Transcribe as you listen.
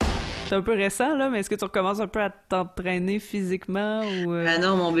C'est un peu récent, là, mais est-ce que tu recommences un peu à t'entraîner physiquement ou... Ah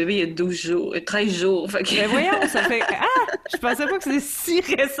non, mon bébé, il a 12 jours, 13 jours. Fait que... Ben voyons, ça fait... Ah! Je pensais pas que c'était si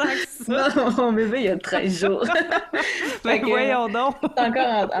récent que ça! Non, mon bébé, il a 13 jours. Ben Fait que, voyons donc!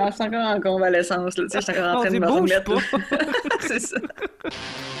 je suis encore en convalescence, là, tu sais, je suis encore en Mon train de Dieu, me bouge remettre. pas! C'est ça.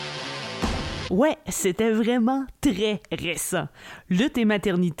 Ouais, c'était vraiment très récent. Lutte et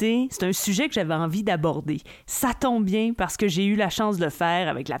maternité, c'est un sujet que j'avais envie d'aborder. Ça tombe bien parce que j'ai eu la chance de le faire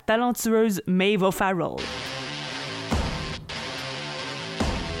avec la talentueuse Meave O'Farrell.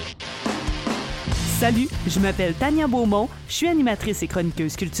 Salut, je m'appelle Tania Beaumont, je suis animatrice et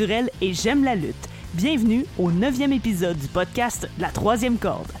chroniqueuse culturelle et j'aime la lutte. Bienvenue au 9e épisode du podcast La troisième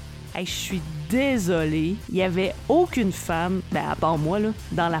corde. Hey, je suis désolée, il n'y avait aucune femme, à part moi, là,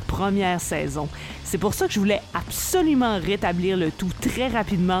 dans la première saison. C'est pour ça que je voulais absolument rétablir le tout très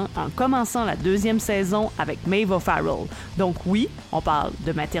rapidement en commençant la deuxième saison avec Meave O'Farrell. Donc oui, on parle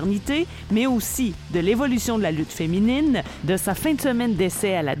de maternité, mais aussi de l'évolution de la lutte féminine, de sa fin de semaine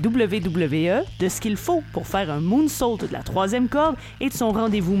d'essai à la WWE, de ce qu'il faut pour faire un Moonsault de la troisième corde et de son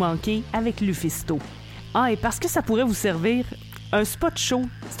rendez-vous manqué avec Lufisto. Ah, et parce que ça pourrait vous servir... Un spot show,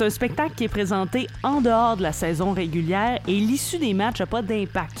 c'est un spectacle qui est présenté en dehors de la saison régulière et l'issue des matchs n'a pas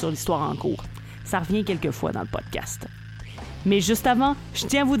d'impact sur l'histoire en cours. Ça revient quelquefois dans le podcast. Mais juste avant, je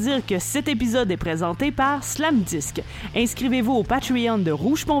tiens à vous dire que cet épisode est présenté par Slam Disc. Inscrivez-vous au Patreon de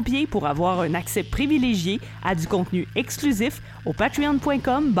Rouge Pompier pour avoir un accès privilégié à du contenu exclusif au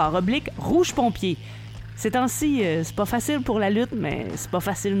patreon.com/Rouge Pompier. Ces temps-ci, c'est pas facile pour la lutte, mais c'est pas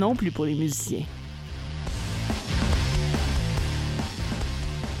facile non plus pour les musiciens.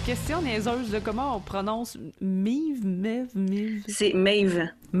 Question niaiseuse de comment on prononce Meave? C'est Meave.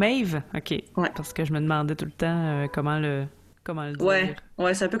 Meave? OK. Ouais. Parce que je me demandais tout le temps comment le dire.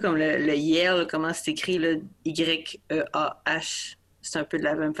 Ouais, c'est un peu comme le Yale, comment c'est écrit, là, Y-E-A-H. C'est un peu de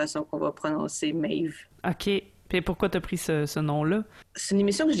la même façon qu'on va prononcer Meave. OK. Puis pourquoi t'as pris ce nom-là? C'est une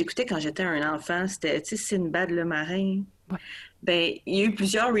émission que j'écoutais quand j'étais un enfant. C'était, tu sais, Sinbad le marin. Ouais. Ben, il y a eu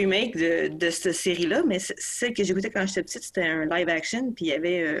plusieurs remakes de cette série-là, mais celle que j'écoutais quand j'étais petite, c'était un live action, puis il y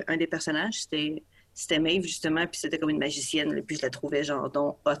avait un des personnages, c'était Meave, justement, puis c'était comme une magicienne, là, puis je la trouvais genre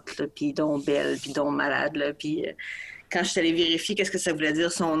donc hot, là, puis donc belle, puis donc malade, là, puis quand je suis allée vérifier qu'est-ce que ça voulait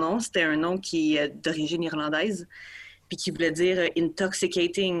dire son nom, c'était un nom qui est d'origine irlandaise, puis qui voulait dire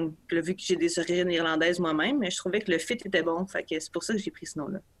intoxicating. Puis là, vu que j'ai des origines irlandaises moi-même, je trouvais que le fit était bon, fait que c'est pour ça que j'ai pris ce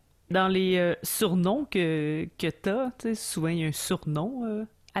nom-là. Dans les surnoms que t'as, tu sais, souvent il y a un surnom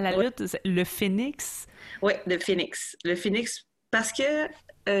à la lutte, le Phoenix. Oui, le Phoenix. Le Phoenix, parce que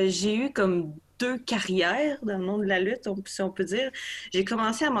j'ai eu comme 2 carrières dans le monde de la lutte, si on peut dire. J'ai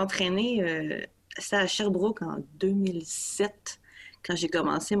commencé à m'entraîner, c'était à Sherbrooke en 2007. Quand j'ai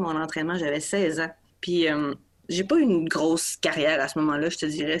commencé mon entraînement, j'avais 16 ans. Puis j'ai pas eu une grosse carrière à ce moment-là, je te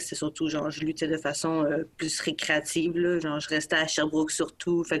dirais. C'était surtout, genre, je luttais de façon plus récréative, là. Genre, je restais à Sherbrooke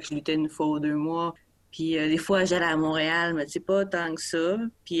surtout, fait que je luttais une fois ou 2 mois. Puis des fois, j'allais à Montréal, mais tu sais, pas tant que ça.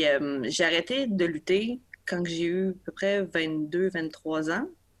 Puis j'ai arrêté de lutter quand j'ai eu à peu près 22-23 ans,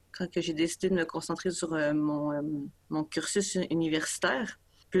 quand que j'ai décidé de me concentrer sur mon cursus universitaire.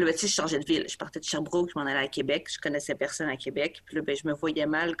 Puis là, ben, tu sais, je changeais de ville. Je partais de Sherbrooke, je m'en allais à Québec. Je connaissais personne à Québec. Puis là, ben, je me voyais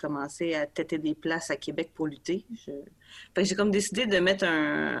mal commencer à têter des places à Québec pour lutter. Fait que j'ai comme décidé de mettre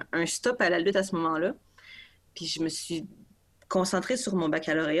un stop à la lutte à ce moment-là. Puis je me suis concentrée sur mon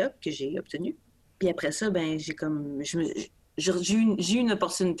baccalauréat que j'ai obtenu. Puis après ça, ben, j'ai eu une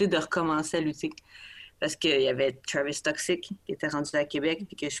opportunité de recommencer à lutter. Parce qu'il y avait Travis Toxic qui était rendu à Québec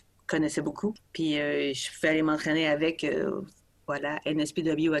puis que je connaissais beaucoup. Puis je pouvais aller m'entraîner avec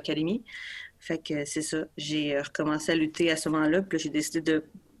NSPW Academy. Fait que c'est ça. J'ai recommencé à lutter à ce moment-là. Puis là, j'ai décidé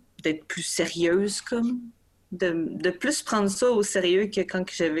d'être plus sérieuse, comme. De plus prendre ça au sérieux que quand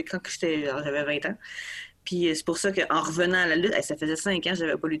j'avais 20 ans. Puis c'est pour ça qu'en revenant à la lutte, ça faisait 5 ans que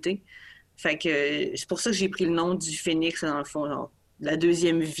j'avais pas lutté. Fait que c'est pour ça que j'ai pris le nom du Phoenix, dans le fond, genre, la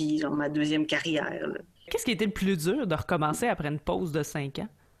deuxième vie, genre ma deuxième carrière. Là. Qu'est-ce qui a été le plus dur de recommencer après une pause de 5 ans?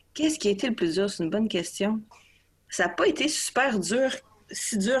 Qu'est-ce qui a été le plus dur? C'est une bonne question. Ça n'a pas été super dur,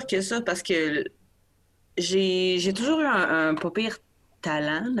 si dur que ça, parce que j'ai toujours eu un pas pire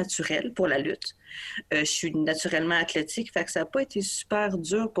talent naturel pour la lutte. Je suis naturellement athlétique, fait que ça n'a pas été super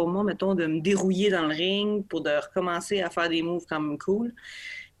dur pour moi, mettons, de me dérouiller dans le ring, pour de recommencer à faire des moves quand même cool.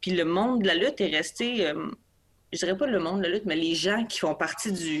 Puis le monde de la lutte est resté, je dirais pas le monde de la lutte, mais les gens qui font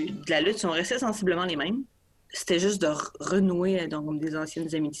partie de la lutte sont restés sensiblement les mêmes. C'était juste de renouer donc, des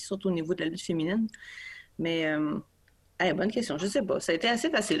anciennes amitiés, surtout au niveau de la lutte féminine. Mais, bonne question, je sais pas. Ça a été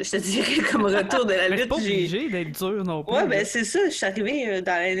assez facile, je te dirais, comme retour de la lutte. C'est pas obligé d'être dur non plus. Ouais, ben c'est ça. Je suis arrivée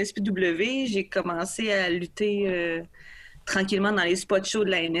dans la NSPW, j'ai commencé à lutter tranquillement dans les spots shows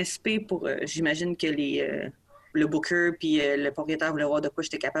de la NSP pour, j'imagine que le booker puis le propriétaire voulaient voir de quoi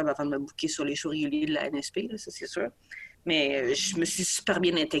j'étais capable avant de me booker sur les shows réguliers de la NSP, là, ça c'est sûr. Mais je me suis super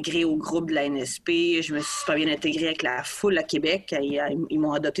bien intégrée au groupe de la NSP, je me suis super bien intégrée avec la foule à Québec, ils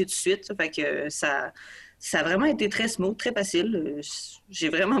m'ont adoptée tout de suite, ça fait que ça a vraiment été très smooth, très facile. J'ai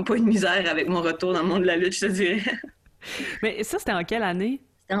vraiment pas eu de misère avec mon retour dans le monde de la lutte, je te dirais. Mais ça, c'était en quelle année?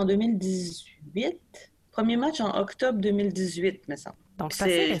 C'était en 2018. Premier match en octobre 2018, me semble. Donc, c'est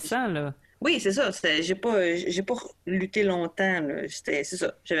assez récent, là. Oui, c'est ça. J'ai pas lutté longtemps, là. C'est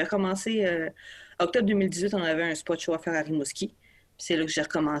ça. J'avais commencé... octobre 2018, on avait un spot show à faire à Rimouski. C'est là que j'ai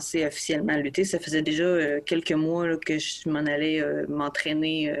recommencé officiellement à lutter. Ça faisait déjà quelques mois là, que je m'en allais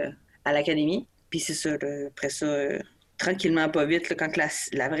m'entraîner à l'académie. Puis c'est ça, là, après ça, tranquillement, pas vite, là, quand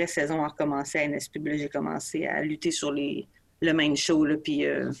la vraie saison a recommencé à NSP, là, j'ai commencé à lutter sur le main show, là, puis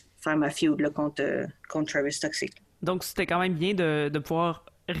faire ma feud là, contre Travis Toxic. Donc, c'était quand même bien de pouvoir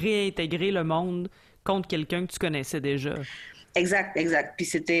réintégrer le monde contre quelqu'un que tu connaissais déjà. Exact. Puis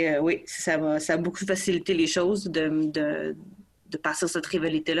c'était, oui, ça a beaucoup facilité les choses de passer cette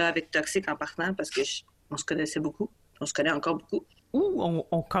rivalité-là avec Toxic en partant parce que on se connaissait beaucoup. On se connaît encore beaucoup. Où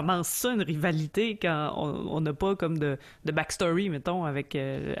on commence ça, une rivalité, quand on n'a pas comme de backstory, mettons, avec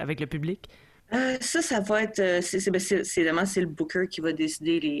le public? Ça va être... c'est le booker qui va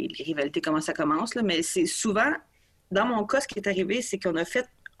décider les rivalités, comment ça commence. Là, mais c'est souvent... Dans mon cas, ce qui est arrivé, c'est qu'on a fait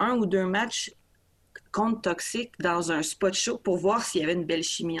 1 ou 2 matchs contre Toxic dans un spot show pour voir s'il y avait une belle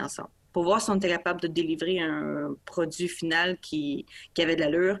chimie ensemble. Pour voir si on était capable de délivrer un produit final qui avait de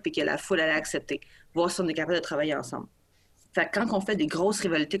l'allure puis que la foule allait accepter. Voir si on est capable de travailler ensemble. Fait que quand on fait des grosses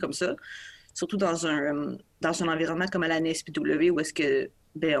rivalités comme ça, surtout dans un environnement comme à la NSPW où est-ce que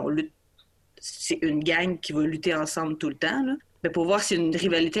on lutte, c'est une gang qui va lutter ensemble tout le temps. Là. Mais pour voir si une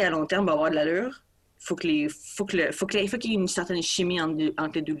rivalité à long terme va avoir de l'allure, faut qu'il y ait une certaine chimie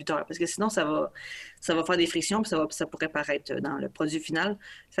entre les deux lutteurs. Parce que sinon, ça va faire des frictions, puis ça pourrait paraître dans le produit final.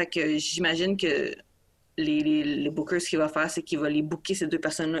 Fait que j'imagine que les bookers, ce qu'il va faire, c'est qu'il va les booker, ces deux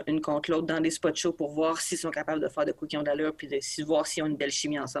personnes-là, une contre l'autre, dans des spots shows pour voir s'ils sont capables de faire de quoi qui ont d'allure, puis de voir s'ils ont une belle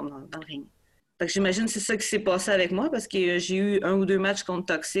chimie ensemble dans le ring. Fait que j'imagine que c'est ça qui s'est passé avec moi, parce que j'ai eu 1 ou 2 matchs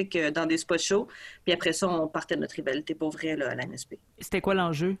contre Toxic dans des spots shows, puis après ça, on partait de notre rivalité pour vrai là, à la NSP. C'était quoi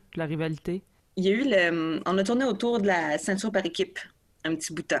l'enjeu de la rivalité? Il y a eu on a tourné autour de la ceinture par équipe un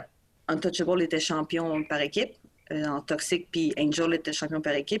petit bout de temps. Untouchable était champion par équipe, en Toxic, puis Angel était champion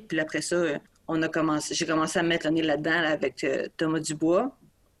par équipe, puis après ça... j'ai commencé à me mettre le nez là-dedans là, avec Thomas Dubois.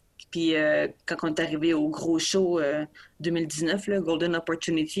 Puis quand on est arrivé au gros show 2019, là, Golden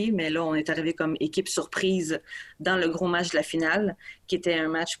Opportunity, mais là, on est arrivé comme équipe surprise dans le gros match de la finale, qui était un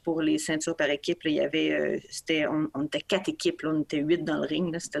match pour les ceintures par équipe. Là, il y avait, on était 4 équipes, là, on était 8 dans le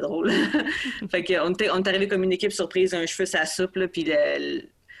ring, là, c'était drôle. Fait qu'on est arrivé comme une équipe surprise, un cheveu sa soupe, là, puis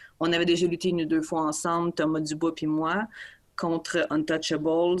on avait déjà lutté 1 ou 2 fois ensemble, Thomas Dubois puis moi, contre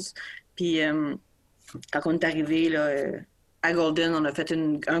Untouchables. Puis quand on est arrivé là, à Golden, on a fait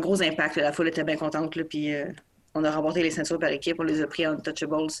un gros impact. Là. La foule était bien contente. Là, puis on a remporté les ceintures par équipe. On les a pris à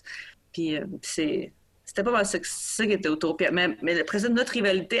Untouchables. Puis c'était pas mal ça qui était autour. Puis, mais après ça, notre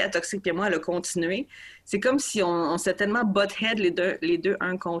rivalité à Toxic et moi, elle a continué. C'est comme si on s'était tellement butt-head les deux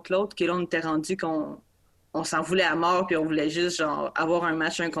un contre l'autre que là, on était rendu qu'on s'en voulait à mort, puis on voulait juste genre, avoir un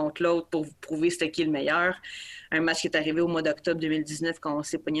match un contre l'autre pour vous prouver c'était qui le meilleur. Un match qui est arrivé au mois d'octobre 2019 quand on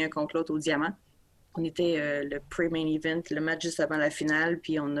s'est pogné un contre l'autre au diamant. On était le pre-main event, le match juste avant la finale,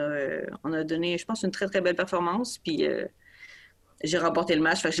 puis on a donné, je pense, une très, très belle performance, puis j'ai remporté le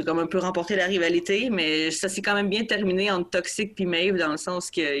match, fait que j'ai comme un peu remporté la rivalité, mais ça s'est quand même bien terminé entre Toxic puis Meave, dans le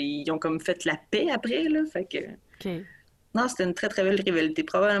sens qu'ils ont comme fait la paix après, là, fait que... Okay. Non, c'était une très, très belle rivalité.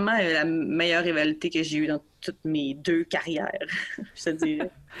 Probablement la meilleure rivalité que j'ai eue dans toutes mes 2 carrières, je te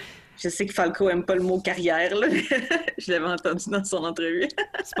dirais. Je sais que Falco aime pas le mot carrière, là. Je l'avais entendu dans son entrevue.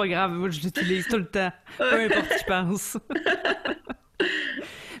 C'est pas grave, moi je l'utilise tout le temps. Peu importe qui je pense.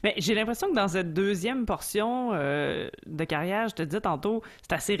 Mais j'ai l'impression que dans cette deuxième portion de carrière, je te disais tantôt,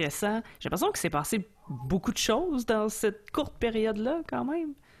 c'est assez récent. J'ai l'impression qu'il s'est passé beaucoup de choses dans cette courte période-là, quand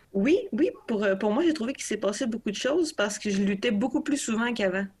même. Oui. Pour moi, j'ai trouvé qu'il s'est passé beaucoup de choses parce que je luttais beaucoup plus souvent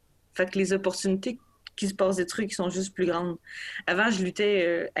qu'avant. Fait que les opportunités qu'il se passe des trucs qui sont juste plus grandes. Avant, je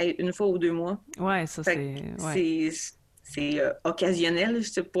luttais 1 fois ou 2 mois. Ouais, ça c'est occasionnel,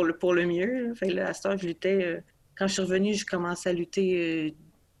 c'est pour le mieux. Là. Fait que là, à cette heure, je luttais... quand je suis revenue, je commençais à lutter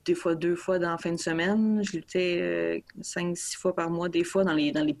des fois 2 fois dans la fin de semaine. Je luttais 5-6 fois par mois, des fois dans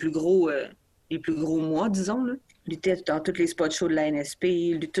les plus gros mois, disons. Là. Je luttais dans tous les spots shows de la NSP,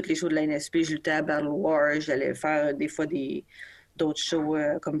 toutes les shows de la NSP. Je luttais à Battle War. J'allais faire des fois d'autres shows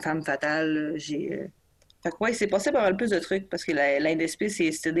comme Femme Fatale. Fait que ouais, c'est passé pas mal plus de trucs parce que la NSP,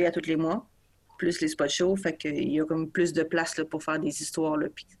 c'est stédé à tous les mois, plus les spots shows. Fait qu'il y a comme plus de place là, pour faire des histoires là,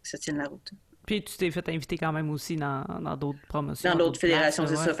 puis que ça tienne la route. Puis tu t'es fait inviter quand même aussi dans d'autres promotions. Dans d'autres fédérations,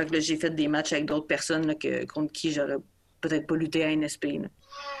 places, c'est ça. Fait que là, j'ai fait des matchs avec d'autres personnes là, contre qui j'aurais peut-être pas lutté à NSP. Là.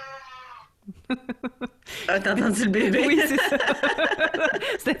 Ah, t'as entendu le bébé? Oui, c'est ça.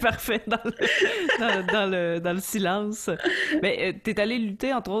 C'était parfait dans le silence. Mais t'es allé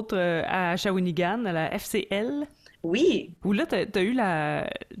lutter, entre autres, à Shawinigan, à la FCL. Oui. Où là, t'as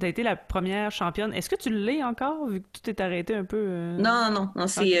été la première championne. Est-ce que tu l'es encore, vu que tout est arrêté un peu? Non,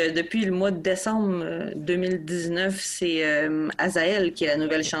 c'est depuis le mois de décembre 2019, c'est Azael qui est la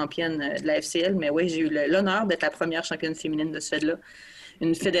nouvelle championne de la FCL. Mais oui, j'ai eu l'honneur d'être la première championne féminine de ce fait-là.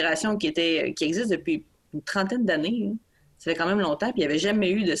 Une fédération qui existe depuis une trentaine d'années. Hein. Ça fait quand même longtemps, puis il n'y avait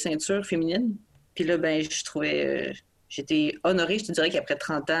jamais eu de ceinture féminine. Puis là, ben, je trouvais... j'étais honorée, je te dirais qu'après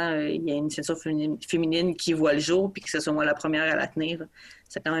 30 ans, il y a une ceinture féminine qui voit le jour, puis que ce soit moi la première à la tenir.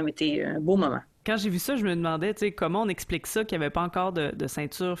 Ça a quand même été un beau moment. Quand j'ai vu ça, je me demandais, tu sais, comment on explique ça qu'il n'y avait pas encore de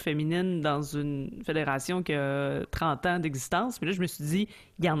ceinture féminine dans une fédération qui a 30 ans d'existence. Mais là, je me suis dit,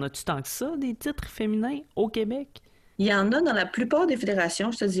 y en a-tu tant que ça, des titres féminins au Québec? Il y en a dans la plupart des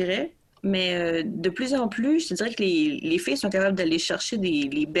fédérations, je te dirais. Mais de plus en plus, je te dirais que les filles sont capables d'aller chercher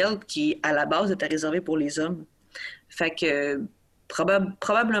les belts qui, à la base, étaient réservés pour les hommes. Fait que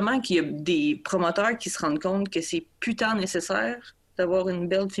probablement qu'il y a des promoteurs qui se rendent compte que c'est putain nécessaire d'avoir une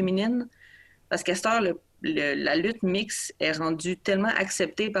belt féminine. Parce qu'à cette heure, la lutte mixte est rendue tellement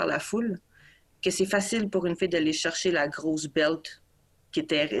acceptée par la foule que c'est facile pour une fille d'aller chercher la grosse belt qui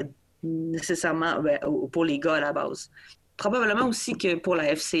était nécessairement pour les gars à la base. Probablement aussi que pour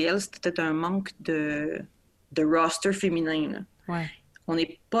la FCL, c'était peut-être un manque de roster féminin. Là. Ouais. On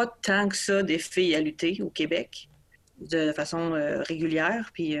n'est pas tant que ça des filles à lutter au Québec de façon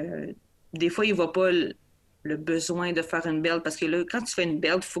régulière. Puis des fois, ils ne voient pas le besoin de faire une belt parce que là, quand tu fais une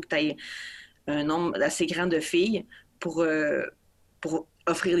belt, il faut que tu aies un nombre assez grand de filles pour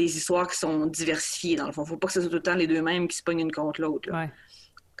offrir des histoires qui sont diversifiées, dans le fond. Il ne faut pas que ce soit tout le temps les deux mêmes qui se pognent une contre l'autre. Là. Ouais.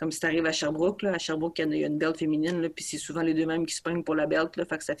 Comme si tu arrives à Sherbrooke, là, à Sherbrooke, il y a une belt féminine, puis c'est souvent les deux mêmes qui se pognent pour la belt, là,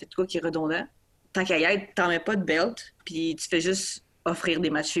 fait que ça fait de quoi qui est redondant. Tant qu'à y être, t'en mets pas de belt, puis tu fais juste offrir des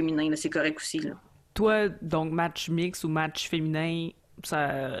matchs féminins, là, c'est correct aussi. Là. Toi, donc, match mix ou match féminin,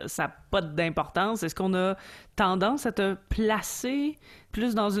 ça n'a pas d'importance. Est-ce qu'on a tendance à te placer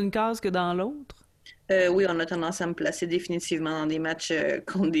plus dans une case que dans l'autre? Oui, on a tendance à me placer définitivement dans des matchs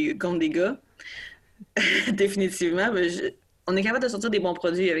contre des gars. Définitivement. On est capable de sortir des bons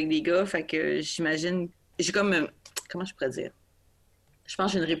produits avec des gars, fait que j'imagine... J'ai comme... comment je pourrais dire? Je pense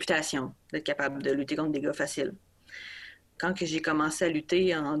que j'ai une réputation d'être capable de lutter contre des gars faciles. Quand que j'ai commencé à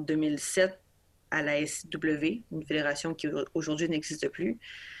lutter en 2007 à la SW, une fédération qui aujourd'hui n'existe plus,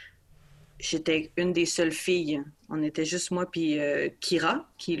 j'étais une des seules filles. On était juste moi puis Kira,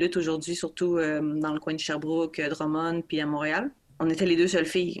 qui lutte aujourd'hui surtout dans le coin de Sherbrooke, Drummond, puis à Montréal. On était les deux seules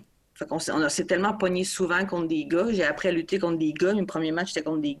filles. Fait qu'on s'est tellement pogné souvent contre des gars. J'ai appris à lutter contre des gars. Mon premier match, c'était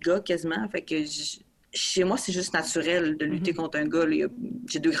contre des gars quasiment. Fait que chez moi, c'est juste naturel de lutter contre un gars. Là.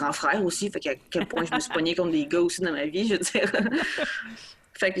 J'ai deux grands frères aussi. Fait qu'à quel point je me suis pognée contre des gars aussi dans ma vie, je veux dire.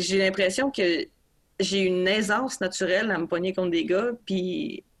 Fait que j'ai l'impression que j'ai une aisance naturelle à me pogner contre des gars.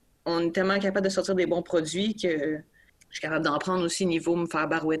 Puis on est tellement capable de sortir des bons produits que je suis capable d'en prendre aussi niveau me faire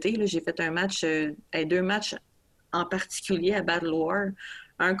barouetter. Là. J'ai fait un match, deux matchs en particulier à Battle War.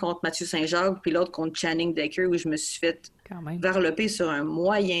 Un contre Mathieu Saint-Jacques, puis l'autre contre Channing Decker, où je me suis fait varloper sur un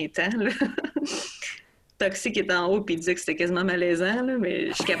moyen temps. Là. Toxic est en haut, puis il disait que c'était quasiment malaisant, là, mais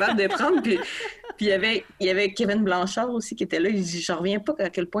je suis capable de prendre. Puis il y avait Kevin Blanchard aussi qui était là. Il dit, j'en reviens pas à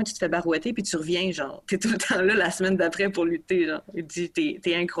quel point tu te fais barouetter, puis tu reviens, genre, t'es tout le temps là la semaine d'après pour lutter, genre. Il dit,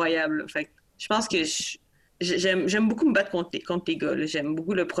 t'es incroyable. Là. Fait que je pense que j'aime beaucoup me battre contre les gars. Là. J'aime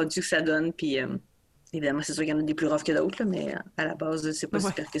beaucoup le produit que ça donne, puis... évidemment, c'est sûr qu'il y en a des plus roughs que d'autres, là, mais à la base, c'est pas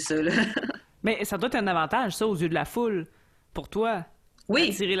si pire que ça. Là. Mais ça doit être un avantage, ça, aux yeux de la foule, pour toi. Oui.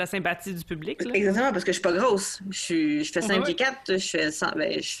 Attirer la sympathie du public. Là. Exactement, parce que je suis pas grosse. Je fais 5 pieds 4, je fais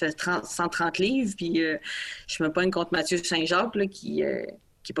 130 livres, puis je me pogne contre Mathieu Saint-Jacques, là, qui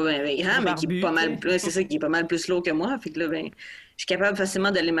est pas bien grand, mais qui est pas mal plus, c'est ça, qui est pas mal plus lourd que moi. Fait que là, je suis capable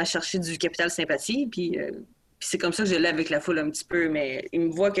facilement d'aller me chercher du capital sympathie, puis c'est comme ça que je l'ai avec la foule un petit peu, mais ils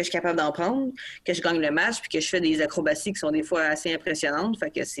me voient que je suis capable d'en prendre, que je gagne le match, puis que je fais des acrobaties qui sont des fois assez impressionnantes. Fait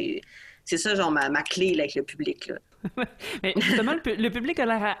que c'est ça, genre, ma clé là, avec le public. Là. Mais justement, le public a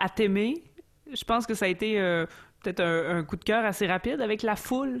l'air à t'aimer. Je pense que ça a été peut-être un coup de cœur assez rapide avec la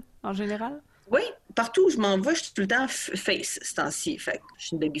foule, en général. Oui, partout où je m'en vais, je suis tout le temps face ce temps-ci. Fait que je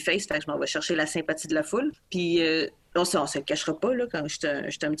suis une babyface, fait que je m'en vais chercher la sympathie de la foule. Puis on se le cachera pas, là, quand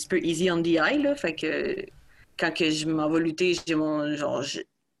j'étais un petit peu easy on the eye, là, fait que quand que je m'en vais lutter, j'ai mon, genre, je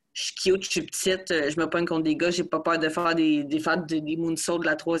suis cute, je suis petite, je me pogne contre des gars, j'ai pas peur de faire des Moonsault de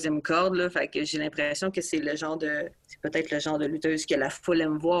la troisième corde, là, fait que j'ai l'impression que c'est peut-être le genre de lutteuse que la foule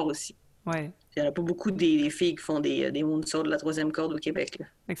aime voir aussi. Ouais. Il y en a pas beaucoup des filles qui font des Moonsault de la troisième corde au Québec, là.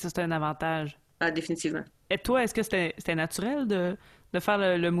 Fait que ça, c'est un avantage. Ah, définitivement. Et toi, est-ce que c'était naturel de faire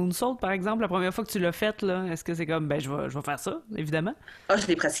le Moonsault, par exemple, la première fois que tu l'as fait, là? Est-ce que c'est comme, ben, je vais faire ça, évidemment? Ah, je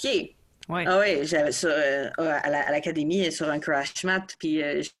l'ai pratiqué. Ouais. Ah oui, j'avais sur, à l'académie sur un crash mat, puis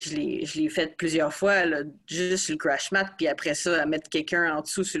je l'ai fait plusieurs fois, là, juste sur le crash mat, puis après ça, à mettre quelqu'un en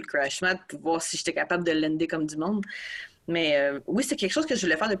dessous sur le crash mat pour voir si j'étais capable de l'ender comme du monde. Mais oui, c'est quelque chose que je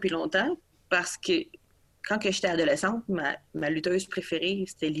voulais faire depuis longtemps, parce que quand que j'étais adolescente, ma lutteuse préférée,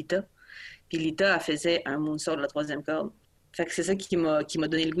 c'était Lita. Puis Lita, elle faisait un moonsault de la troisième corde. Fait que c'est ça qui m'a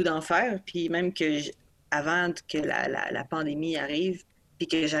donné le goût d'en faire. Puis même avant que la pandémie arrive, puis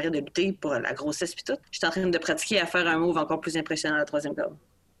que j'arrête de lutter pour la grossesse puis tout, j'étais en train de pratiquer à faire un move encore plus impressionnant à la troisième corde.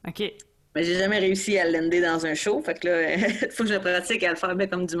 OK. Mais j'ai jamais réussi à l'ender dans un show. Fait que là, il faut que je pratique à le faire bien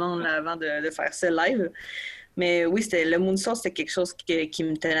comme du monde là, avant de faire ça live. Mais oui, le Moonsault, c'était quelque chose qui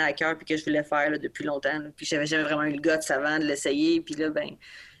me tenait à cœur puis que je voulais faire là, depuis longtemps. Là. Puis j'avais jamais vraiment eu le guts avant de l'essayer. Puis là, ben,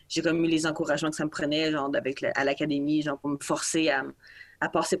 j'ai comme eu les encouragements que ça me prenait, genre à l'académie, genre pour me forcer à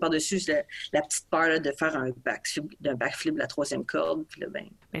passer par-dessus la petite peur là, de faire un backflip de la troisième corde. Puis là, ben...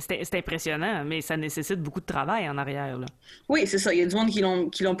 Mais c'est impressionnant, mais ça nécessite beaucoup de travail en arrière, là. Oui, c'est ça. Il y a du monde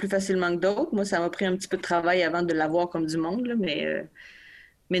qui l'ont plus facilement que d'autres. Moi, ça m'a pris un petit peu de travail avant de l'avoir comme du monde, là, mais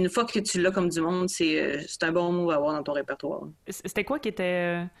une fois que tu l'as comme du monde, c'est un bon mot à avoir dans ton répertoire. C'était quoi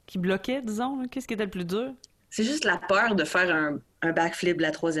qui bloquait, disons? Là? Qu'est-ce qui était le plus dur? C'est juste la peur de faire un backflip de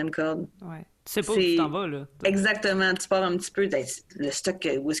la troisième corde. Ouais. Tu sais pas où tu t'en vas, là. Exactement. Tu pars un petit peu, le stock,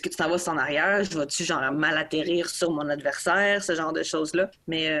 où est-ce que tu t'en vas, c'est en arrière. Je vais-tu, genre, mal atterrir sur mon adversaire, ce genre de choses-là.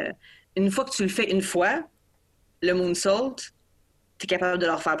 Mais une fois que tu le fais une fois, le moonsault, tu es capable de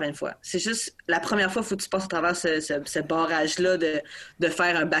le refaire plein de fois. C'est juste, la première fois, il faut que tu passes à travers ce barrage-là de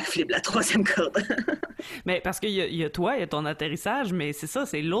faire un backflip, la troisième corde. Mais parce qu'il y a toi, il y a ton atterrissage, mais c'est ça,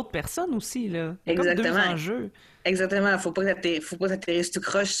 c'est l'autre personne aussi, là. Il y a Exactement. comme deux enjeux. Exactement. Faut pas que t'atterrisses tout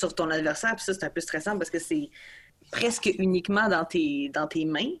croche sur ton adversaire. Puis ça, c'est un peu stressant parce que c'est presque uniquement dans tes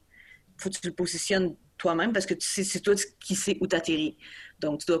mains. Faut que tu le positionnes toi-même parce que c'est toi qui sais où t'atterris.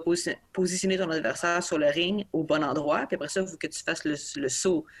 Donc, tu dois positionner ton adversaire sur le ring au bon endroit. Puis après ça, il faut que tu fasses le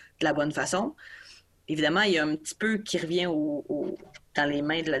saut de la bonne façon. Évidemment, il y a un petit peu qui revient dans les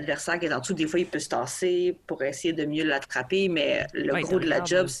mains de l'adversaire qui est en dessous. Des fois, il peut se tasser pour essayer de mieux l'attraper, mais le gros de la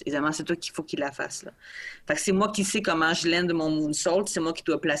job, évidemment, c'est toi qu'il faut qu'il la fasse. Là. Fait que c'est moi qui sais comment je lande mon moonsault. C'est moi qui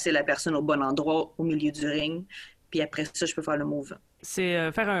dois placer la personne au bon endroit, au milieu du ring. Puis après ça, je peux faire le move.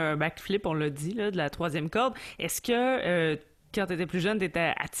 C'est faire un backflip, on l'a dit, là, de la troisième corde. Est-ce que... quand tu étais plus jeune, tu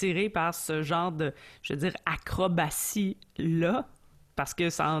étais attiré par ce genre de, je veux dire, acrobatie-là? Parce que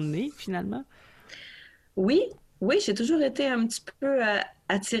ça en est, finalement? Oui, j'ai toujours été un petit peu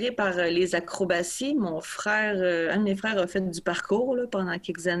attirée par les acrobaties. Mon frère, un de mes frères a fait du parcours là, pendant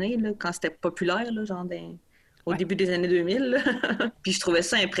quelques années, là, quand c'était populaire, là, genre au début des années 2000. Là. Puis je trouvais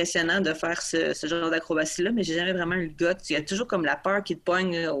ça impressionnant de faire ce genre d'acrobatie-là, mais j'ai jamais vraiment eu le goût. Il y a toujours comme la peur qui te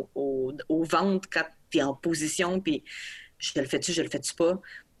pogne au ventre quand tu es en position, puis je le fais-tu pas?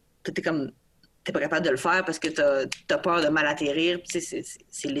 T'es pas capable de le faire parce que t'as peur de mal atterrir.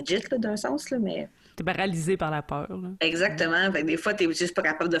 C'est legit, là, d'un sens, là, mais... T'es paralysé par la peur, là. Exactement. Fait que des fois, t'es juste pas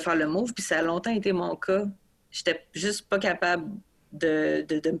capable de faire le move, puis ça a longtemps été mon cas. J'étais juste pas capable de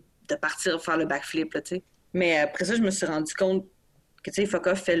partir faire le backflip, là, tu sais. Mais après ça, je me suis rendu compte que, tu sais, fuck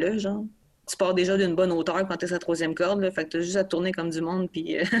off, fais-le, genre. Tu pars déjà d'une bonne hauteur quand t'es sur la troisième corde, là, fait que t'as juste à tourner comme du monde,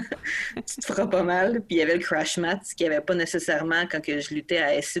 puis tu te feras pas mal. Puis il y avait le crash mat, ce qu'il n'y avait pas nécessairement quand que je luttais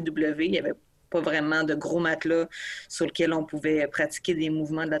à SCW. Il y avait pas vraiment de gros matelas sur lequel on pouvait pratiquer des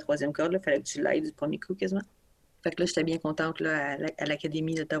mouvements de la troisième corde. Il fallait que tu l'ailles du premier coup, quasiment. Fait que là, j'étais bien contente là, à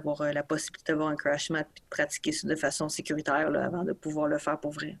l'académie d'avoir la possibilité d'avoir un crash mat puis de pratiquer ça de façon sécuritaire là, avant de pouvoir le faire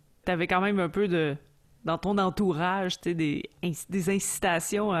pour vrai. T'avais quand même un peu dans ton entourage, tu sais, des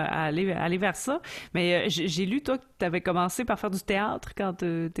incitations à aller vers ça. Mais j'ai lu, toi, que t'avais commencé par faire du théâtre quand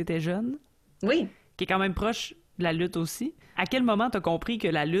t'étais jeune. Oui. Qui est quand même proche de la lutte aussi. À quel moment t'as compris que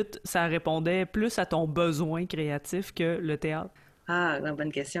la lutte, ça répondait plus à ton besoin créatif que le théâtre? Ah,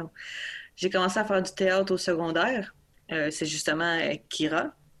 bonne question. J'ai commencé à faire du théâtre au secondaire. C'est justement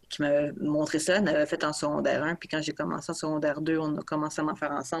Kira qui m'avait montré ça. Elle avait fait en secondaire 1. Puis quand j'ai commencé en secondaire 2, on a commencé à m'en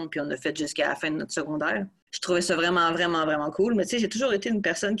faire ensemble. Puis on a fait jusqu'à la fin de notre secondaire. Je trouvais ça vraiment, vraiment, vraiment cool. Mais tu sais, j'ai toujours été une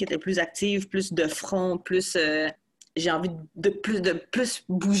personne qui était plus active, plus de front, plus j'ai envie de plus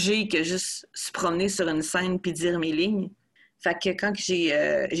bouger que juste se promener sur une scène puis dire mes lignes. Fait que quand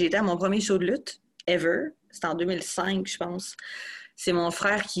j'ai été à mon premier show de lutte, ever, c'était en 2005, je pense, c'est mon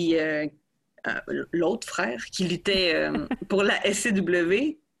frère l'autre frère, qui luttait pour la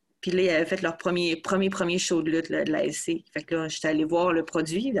SCW. Puis là, ils avaient fait leur premier show de lutte là, de la SC. Fait que là, j'étais allée voir le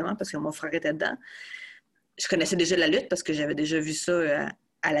produit, évidemment, parce que mon frère était dedans. Je connaissais déjà la lutte parce que j'avais déjà vu ça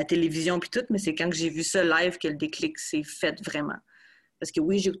à la télévision puis tout, mais c'est quand j'ai vu ça live que le déclic s'est fait vraiment. Parce que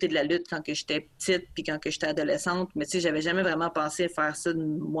oui, j'ai écouté de la lutte quand que j'étais petite puis quand que j'étais adolescente, mais tu sais, j'avais jamais vraiment pensé à faire ça de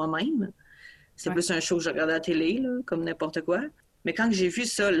moi-même. C'est plus un show que je regardais à la télé, là, comme n'importe quoi. Mais quand j'ai vu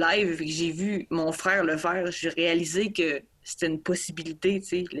ça live et que j'ai vu mon frère le faire, j'ai réalisé que c'était une possibilité,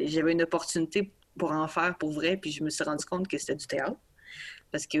 tu sais. J'avais une opportunité pour en faire pour vrai, puis je me suis rendu compte que c'était du théâtre.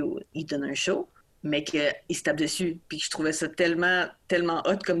 Parce qu'il donne un show, mais qu'il se tape dessus. Puis je trouvais ça tellement, tellement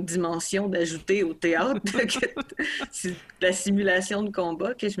hot comme dimension d'ajouter au théâtre, que c'est la simulation de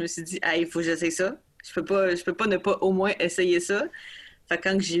combat, que je me suis dit, ah, il faut que j'essaie ça. Je peux pas ne pas au moins essayer ça. Fait que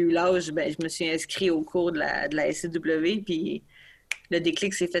quand j'ai eu l'âge, ben, je me suis inscrite au cours de la SCW, puis le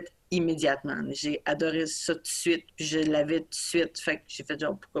déclic s'est fait immédiatement. J'ai adoré ça tout de suite, puis je l'avais tout de suite. Fait que j'ai fait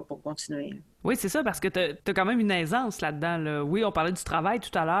genre, pourquoi pas continuer? Oui, c'est ça, parce que t'as quand même une aisance là-dedans. Là. Oui, on parlait du travail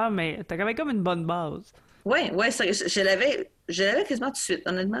tout à l'heure, mais t'as quand même comme une bonne base. Oui, je l'avais quasiment tout de suite.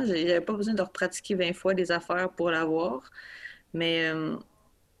 Honnêtement, j'avais pas besoin de repratiquer 20 fois des affaires pour l'avoir. Mais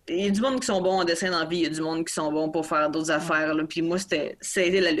il y a du monde qui sont bons en dessin dans la vie, il y a du monde qui sont bons pour faire d'autres affaires. Là. Puis moi, ça a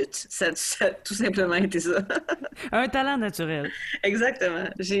été la lutte. Ça a tout simplement été ça. Un talent naturel. Exactement.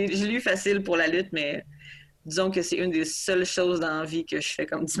 J'ai lu facile pour la lutte, mais disons que c'est une des seules choses dans la vie que je fais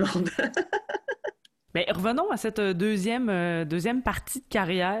comme du monde. Mais revenons à cette deuxième partie de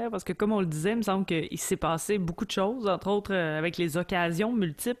carrière, parce que comme on le disait, il me semble qu'il s'est passé beaucoup de choses, entre autres avec les occasions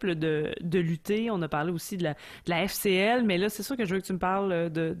multiples de lutter. On a parlé aussi de la FCL, mais là, c'est sûr que je veux que tu me parles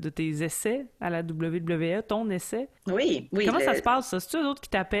de tes essais à la WWE, ton essai. Oui. Comment ça se passe, ça? C'est-tu eux autres qui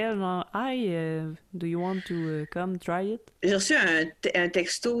t'appellent, genre « Hi, do you want to come try it? » J'ai reçu un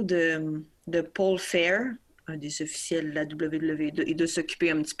texto de Paul Fair, un des officiels de la WWE. Il doit s'occuper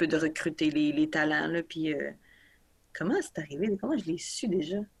un petit peu de recruter les talents. Là, puis, comment c'est arrivé? Comment je l'ai su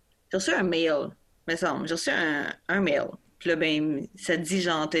déjà? J'ai reçu un mail, me semble. J'ai reçu un mail. Puis là, ben, ça dit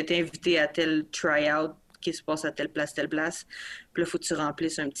genre, t'as été invité à tel try-out qui se passe à telle place, telle place. Puis là, faut que tu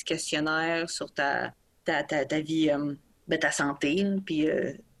remplisses un petit questionnaire sur ta vie, ta santé, là, puis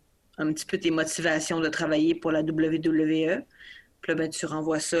un petit peu tes motivations de travailler pour la WWE. Puis là, ben, tu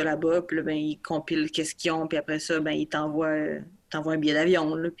renvoies ça là-bas, puis là, ben, ils compilent qu'est-ce qu'ils ont, puis après ça, ben, ils t'envoient un billet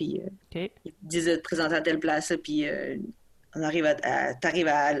d'avion, là, puis Okay. ils te disent de te présenter à telle place, là, puis t'arrives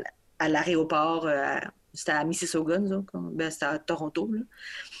à l'aéroport, c'était à Mississauga, nous autres, ben, c'était à Toronto, là.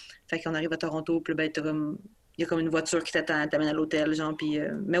 Fait qu'on arrive à Toronto, puis ben, il y a comme une voiture qui t'amène à l'hôtel, genre, puis...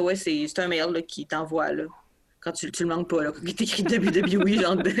 mais ouais, c'est un mail, là, qui t'envoie, là. Quand tu le manques pas, là, qui t'écrit WWE,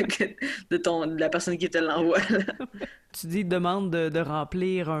 genre, de la personne qui te l'envoie, là. Tu dis demande de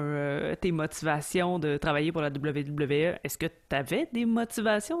remplir tes motivations de travailler pour la WWE. Est-ce que tu avais des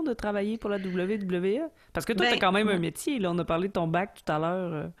motivations de travailler pour la WWE? Parce que toi, tu as quand même un métier. Là, on a parlé de ton bac tout à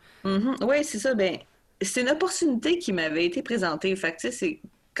l'heure. Oui, c'est ça. Ben, c'est une opportunité qui m'avait été présentée. Fait que, tu sais,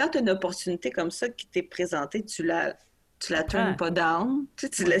 quand tu as une opportunité comme ça qui t'est présentée, tu la turnes pas down.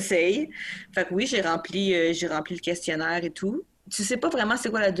 Tu l'essayes. Fait que oui, j'ai rempli le questionnaire et tout. Tu sais pas vraiment c'est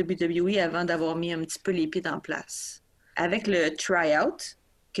quoi la WWE avant d'avoir mis un petit peu les pieds en place. Avec le try-out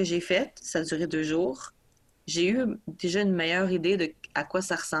que j'ai fait, ça a duré 2 jours, j'ai eu déjà une meilleure idée de à quoi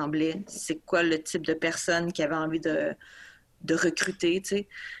ça ressemblait. C'est quoi le type de personne qui avait envie de recruter, tu sais.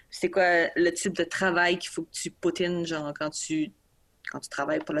 C'est quoi le type de travail qu'il faut que tu poutines, genre, quand tu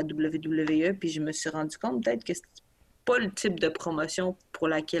travailles pour la WWE. Puis je me suis rendu compte peut-être que c'est pas le type de promotion pour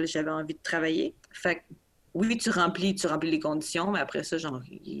laquelle j'avais envie de travailler. Fait que oui, tu remplis les conditions, mais après ça, genre,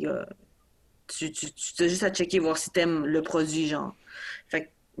 tu as juste à checker, voir si t'aimes le produit, genre. Fait que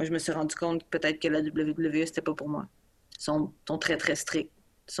moi, je me suis rendu compte que peut-être que la WWE, c'était pas pour moi. Ils sont très, très stricts.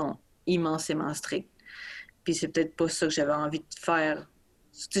 Ils sont immensément stricts. Puis c'est peut-être pas ça que j'avais envie de faire.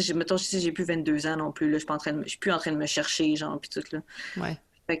 Tu sais, mettons, j'ai plus 22 ans non plus, là. Je suis plus en train de me chercher, genre, puis tout, là. Ouais.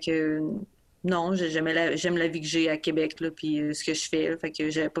 Fait que... Non, j'aime la vie que j'ai à Québec, là, puis ce que je fais, là, fait que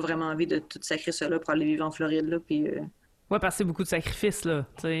j'avais pas vraiment envie de tout sacrer ça là pour aller vivre en Floride, là, puis... Ouais, parce que c'est beaucoup de sacrifices, là.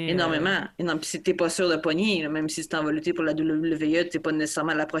 Énormément. Puis si t'es pas sûr de pogner, là, même si tu t'en vas lutter pour la WWE, t'es pas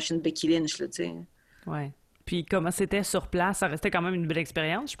nécessairement la prochaine Becky Lynch, là, tu sais. Ouais. Puis comment c'était sur place? Ça restait quand même une belle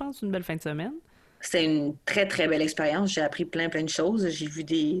expérience, je pense, une belle fin de semaine. C'était une très, très belle expérience. J'ai appris plein de choses. J'ai vu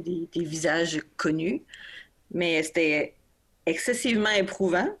des visages connus, mais c'était excessivement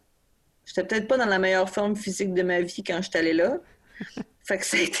éprouvant. J'étais peut-être pas dans la meilleure forme physique de ma vie quand j'étais allée là. Fait que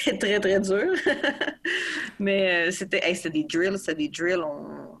ça a été très, très dur. Mais c'était des drills.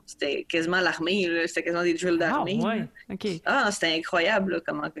 C'était quasiment l'armée, là. C'était quasiment des drills d'armée. Ah, ouais. OK. Ah, c'était incroyable, là,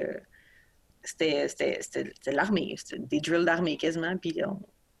 comment que... C'était l'armée. C'était des drills d'armée, quasiment. Puis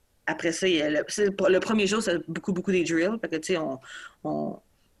après ça, le premier jour, c'était beaucoup, beaucoup des drills. Fait que, tu sais, on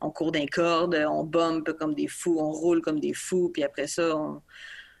court d'un corde, on bump comme des fous, on roule comme des fous. Puis après ça,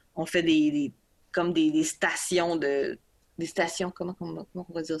 on fait comme des stations des stations, comment on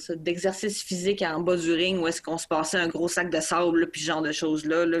va dire ça, d'exercice physique en bas du ring où est-ce qu'on se passait un gros sac de sable, là, puis ce genre de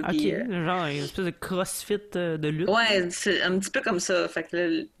choses-là. Là, OK, puis, genre une espèce de crossfit de lutte. ouais, c'est un petit peu comme ça. Fait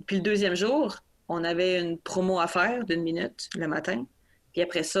que puis le deuxième jour, on avait une promo à faire d'1 minute le matin. Puis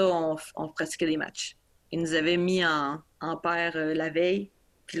après ça, on pratiquait des matchs. Ils nous avaient mis en paire la veille.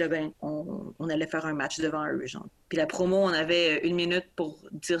 Puis là, ben, on allait faire un match devant eux, genre. Puis la promo, on avait 1 minute pour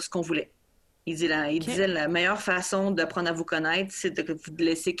dire ce qu'on voulait. Il disait la meilleure façon d'apprendre à vous connaître, c'est de vous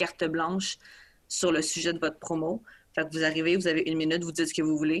laisser carte blanche sur le sujet de votre promo. Fait que vous arrivez, vous avez 1 minute, vous dites ce que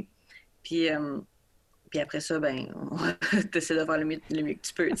vous voulez. Puis après ça, ben, t'essaies de faire le mieux que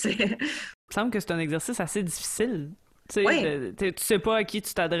tu peux, tu sais. Il me semble que c'est un exercice assez difficile. Tu sais, Oui. tu sais pas à qui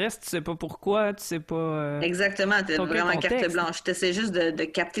tu t'adresses, tu sais pas pourquoi, tu sais pas... Exactement, t'as ton vraiment carte contexte. blanche. T'essaies juste de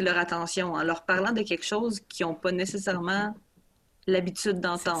capter leur attention en leur parlant de quelque chose qu'ils n'ont pas nécessairement l'habitude C'est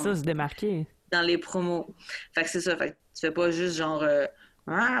d'entendre ça, se démarquer. dans les promos. Fait que c'est ça, fait que tu fais pas juste genre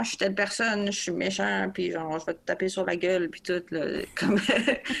ah, je suis telle personne, je suis méchant, puis genre je vais te taper sur la gueule, puis tout, là,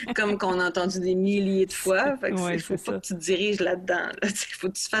 comme qu'on a entendu des milliers de fois. Fait que Ouais, faut c'est pas ça. que tu te diriges là-dedans. Là. Faut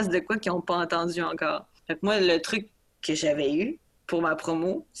que tu fasses de quoi qu'ils n'ont pas entendu encore. Fait que moi, le truc que j'avais eu pour ma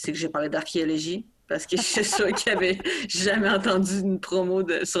promo, c'est que j'ai parlé d'archéologie. Parce que je suis sûre qu'il n'y avait jamais entendu une promo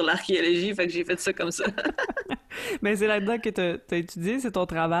sur l'archéologie, fait que j'ai fait ça comme ça. Mais c'est là-dedans que t'as étudié, c'est ton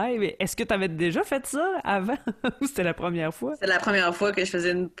travail. Mais est-ce que t'avais déjà fait ça avant? Ou c'était la première fois? C'est la première fois que je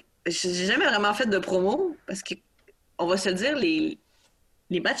faisais une... J'ai jamais vraiment fait de promo, parce que, on va se le dire, les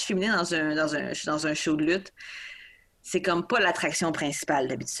matchs féminins dans un show de lutte, c'est comme pas l'attraction principale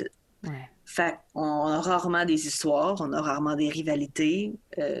d'habitude. Ouais. Fait qu'on a rarement des histoires, on a rarement des rivalités.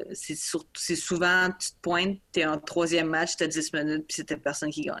 C'est souvent, tu te pointes, t'es en troisième match, t'as 10 minutes, puis c'est telle personne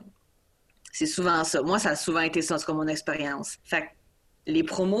qui gagne. C'est souvent ça. Moi, ça a souvent été ça, c'est comme mon expérience. Fait que les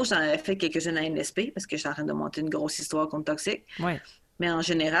promos, j'en avais fait quelques-unes à NSP, parce que j'étais en train de monter une grosse histoire contre Toxic. Ouais. Mais en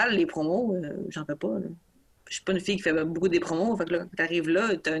général, les promos, j'en fais pas. Là. Je suis pas une fille qui fait beaucoup des promos. Fait que là, t'arrives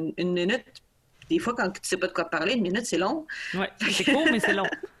là, t'as une minute. Des fois, quand tu sais pas de quoi parler, 1 minute, c'est long. Ouais, c'est court, mais c'est long.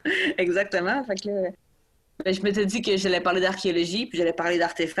 Exactement. Fait que là, ben, je m'étais dit que j'allais parler d'archéologie, puis j'allais parler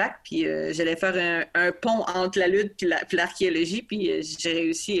d'artefacts, puis j'allais faire un pont entre la lutte puis l'archéologie, puis j'ai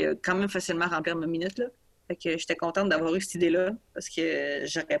réussi quand même facilement à remplir ma minute, là. Fait que j'étais contente d'avoir eu cette idée-là, parce que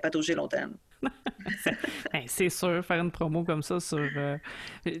j'aurais pas touché longtemps. Ben, c'est sûr, faire une promo comme ça sur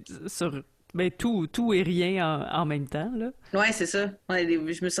ben, tout et rien en même temps, là. Ouais, c'est ça. Ouais,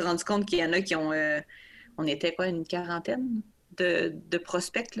 je me suis rendu compte qu'il y en a qui ont... on était quoi, une quarantaine de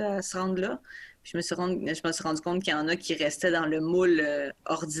prospects là, à se rendre là. Puis je me suis rendu compte qu'il y en a qui restaient dans le moule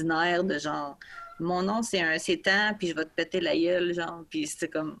ordinaire de genre mon nom c'est tant, puis je vais te péter la gueule, genre. Puis c'était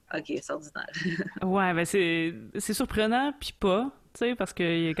comme OK, c'est ordinaire. Ouais, ben c'est surprenant, puis pas, tu sais, parce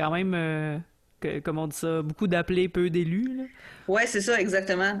qu'il y a quand même, comme on dit ça, beaucoup d'appelés, peu d'élus, là. Ouais, c'est ça,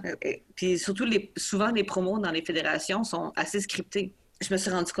 exactement. Puis surtout, souvent, les promos dans les fédérations sont assez scriptés. Je me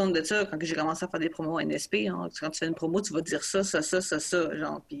suis rendu compte de ça quand j'ai commencé à faire des promos à NSP. Hein. Quand tu fais une promo, tu vas dire ça,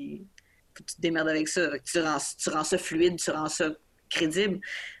 genre, puis faut que tu te démerdes avec ça. Tu rends ça fluide, tu rends ça crédible.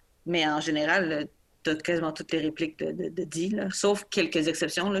 Mais en général, tu as quasiment toutes les répliques de dit, là. Sauf quelques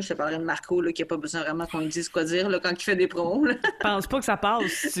exceptions. Là. Je te parlerai de Marco, là, qui n'a pas besoin vraiment qu'on lui dise quoi dire là, quand il fait des promos. Là. Je pense pas que ça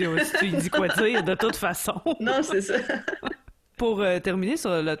passe si tu lui dis quoi dire, de toute façon. Non, c'est ça. Pour terminer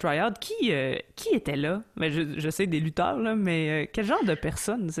sur le tryout, qui était là? Ben, je sais des lutteurs, là, mais quel genre de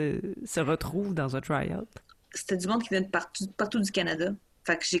personnes se retrouvent dans un tryout? C'était du monde qui venait de partout du Canada.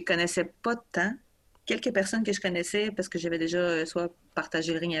 Fait que je les connaissais pas tant. Quelques personnes que je connaissais parce que j'avais déjà soit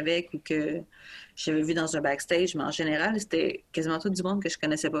partagé le ring avec ou que j'avais vu dans un backstage, mais en général, c'était quasiment tout du monde que je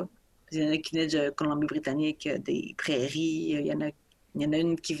connaissais pas. Il y en a qui venaient de Colombie-Britannique, des prairies, il y en a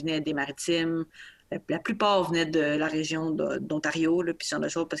une qui venait des Maritimes. La plupart venaient de la région d'Ontario, là, puis ce genre de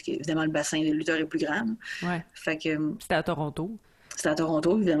choses, parce qu'évidemment, le bassin des lutteurs est plus grand. Ouais. Fait que C'était à Toronto. c'était à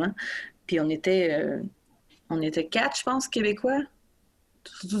Toronto, évidemment. Puis on était 4, je pense, Québécois.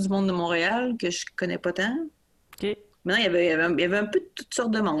 Surtout du monde de Montréal, que je connais pas tant. OK. Maintenant, il y avait un peu de toutes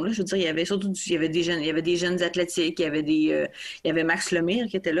sortes de monde. Là. Je veux dire, il y avait des jeunes athlétiques, il y avait Max Lemire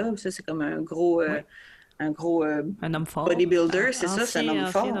qui était là. Ça, c'est comme un gros un gros Un homme fort. bodybuilder, c'est ça, c'est un homme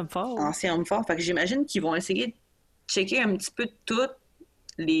fort. Ancien homme fort. Ancien homme fort. Fait que j'imagine qu'ils vont essayer de checker un petit peu tous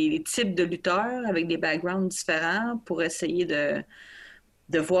les types de lutteurs avec des backgrounds différents pour essayer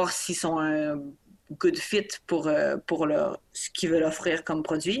de voir s'ils sont un good fit pour ce qu'ils veulent offrir comme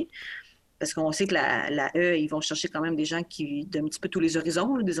produit. Parce qu'on sait que la E, ils vont chercher quand même des gens d'un petit peu tous les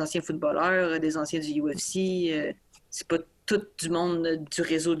horizons, là, des anciens footballeurs, des anciens du UFC. C'est pas tout du monde du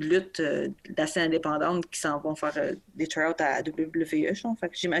réseau de lutte, de la scène indépendante qui s'en vont faire des tryouts à WWE. Genre. Fait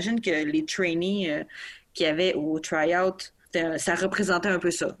que j'imagine que les trainees qu'il y avait au tryout, ça représentait un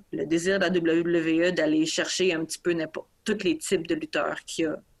peu ça. Le désir de la WWE d'aller chercher un petit peu tous les types de lutteurs qu'il y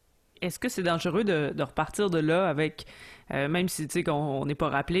a. Est-ce que c'est dangereux de repartir de là avec, même si tu sais qu'on n'est pas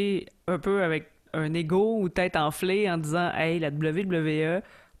rappelé, un peu avec un ego ou tête enflée en disant « Hey, la WWE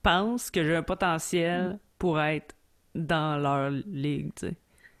pense que j'ai un potentiel pour être dans leur ligue, tu sais. »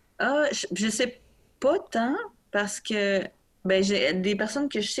 Je sais pas tant parce que j'ai des personnes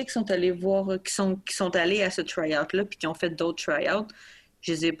que je sais qui sont allées voir, qui sont allées à ce tryout-là puis qui ont fait d'autres tryouts.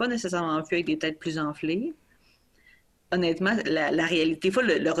 Je les ai pas nécessairement vus avec des têtes plus enflées. Honnêtement, la réalité, des fois,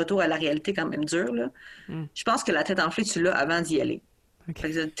 le retour à la réalité est quand même dur, là. Je pense que la tête enflée, tu l'as avant d'y aller.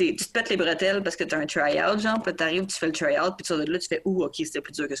 Okay. Fait que tu te pètes les bretelles parce que tu as un try-out, genre, puis t'arrives, tu fais le try-out, puis tu sors de là, tu fais « Ouh, OK, c'était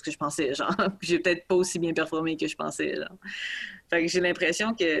plus dur que ce que je pensais, genre. J'ai peut-être pas aussi bien performé que je pensais, genre. » Fait que j'ai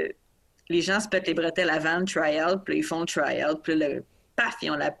l'impression que les gens se pètent les bretelles avant le try-out, puis ils font le try-out, puis là, paf,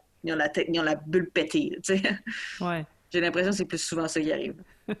 ils ont la bulle pétée, tu sais. Ouais. J'ai l'impression que c'est plus souvent ça qui arrive.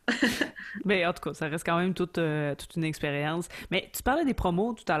 Mais en tout cas, ça reste quand même toute une expérience. Mais tu parlais des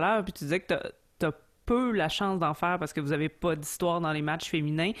promos tout à l'heure, puis tu disais que t'as peu la chance d'en faire parce que vous avez pas d'histoire dans les matchs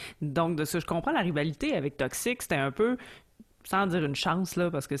féminins. Donc, de ce que je comprends, la rivalité avec Toxic, c'était un peu, sans dire une chance, là,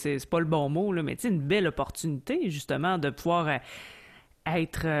 parce que c'est pas le bon mot, là, mais tu sais, une belle opportunité, justement, de pouvoir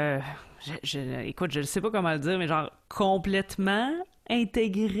être... écoute, je sais pas comment le dire, mais genre complètement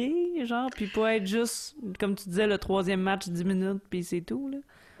intégré, genre, puis pas être juste, comme tu disais, le troisième match 10 minutes, puis c'est tout, là.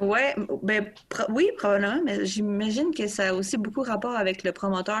 Ouais, oui, probablement, mais j'imagine que ça a aussi beaucoup rapport avec le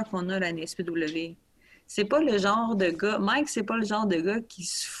promoteur qu'on a à la NSPW. C'est pas le genre de gars, Mike, c'est pas le genre de gars qui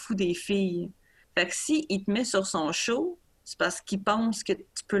se fout des filles. Fait que si il te met sur son show, c'est parce qu'il pense que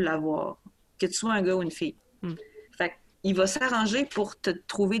tu peux l'avoir, que tu sois un gars ou une fille. Fait qu'il va s'arranger pour te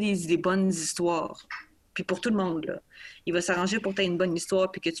trouver des bonnes histoires. Puis pour tout le monde, là. Il va s'arranger pour que tu aies une bonne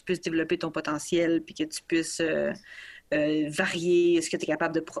histoire, puis que tu puisses développer ton potentiel, puis que tu puisses varier ce que tu es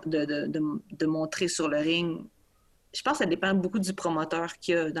capable de montrer sur le ring. Je pense que ça dépend beaucoup du promoteur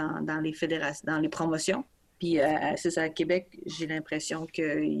qu'il y a dans les fédérations, dans les promotions. Puis c'est ça, à Québec, j'ai l'impression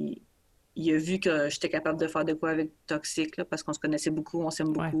qu'il a vu que j'étais capable de faire de quoi avec Toxic, là, parce qu'on se connaissait beaucoup, on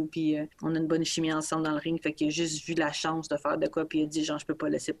s'aime beaucoup, puis on a une bonne chimie ensemble dans le ring. Fait qu'il a juste vu la chance de faire de quoi, puis il a dit, genre, je peux pas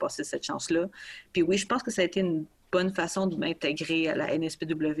laisser passer cette chance-là. Puis oui, je pense que ça a été une bonne façon de m'intégrer à la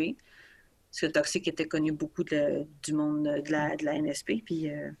NSPW, parce que Toxic était connu beaucoup du monde de la NSP, puis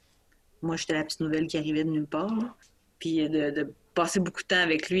moi, j'étais la petite nouvelle qui arrivait de nulle part, là. Puis de passer beaucoup de temps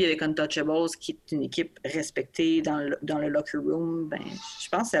avec lui, avec Untouchables, qui est une équipe respectée dans le locker room, ben, je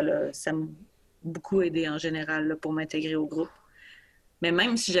pense que ça m'a beaucoup aidé en général là, pour m'intégrer au groupe. Mais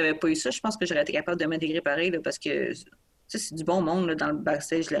même si j'avais pas eu ça, je pense que j'aurais été capable de m'intégrer pareil, là, parce que c'est du bon monde là, dans le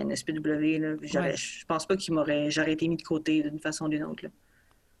backstage de la NSPW. Là. Je pense pas j'aurais été mis de côté d'une façon ou d'une autre.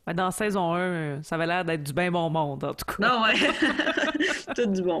 Là. Dans saison 1, ça avait l'air d'être du bien bon monde, en tout cas. Non, ouais. Tout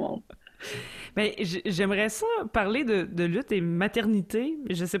du bon monde. Mais j'aimerais ça parler de lutte et maternité.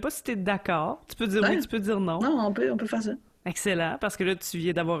 Je sais pas si tu es d'accord. Tu peux dire oui, tu peux dire non. Non, on peut faire ça. Excellent, parce que là, tu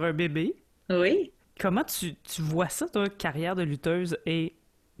viens d'avoir un bébé. Oui. Comment tu vois ça, toi, carrière de lutteuse et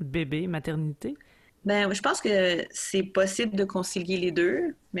bébé, maternité? Ben, je pense que c'est possible de concilier les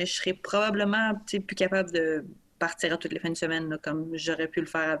deux, mais je serais probablement plus capable de partir à toutes les fins de semaine, là, comme j'aurais pu le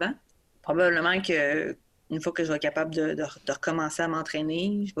faire avant. Probablement que une fois que je vais être capable de recommencer à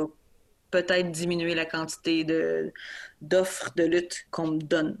m'entraîner, je vais peut-être diminuer la quantité d'offres de lutte qu'on me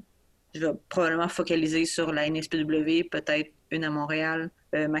donne. Je vais probablement focaliser sur la NSPW, peut-être une à Montréal,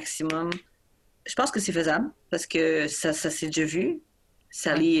 maximum. Je pense que c'est faisable, parce que ça s'est déjà vu.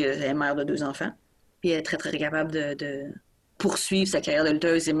 Sally est mère de 2 enfants, puis elle est très, très capable de poursuivre sa carrière de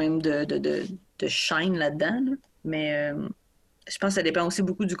lutteuse et même de shine là-dedans. Là. Mais je pense que ça dépend aussi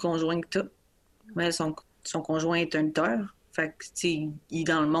beaucoup du conjoint que tu as. Ouais, son conjoint est un lutteur. Fait que, il est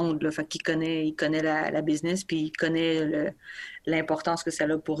dans le monde, là. Fait qu'il connaît la business, puis il connaît l'importance que ça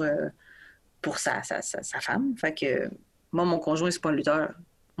a pour sa femme. Fait que, moi, mon conjoint, c'est pas un lutteur.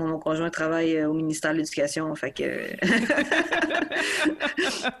 Moi, mon conjoint travaille au ministère de l'Éducation. Fait que...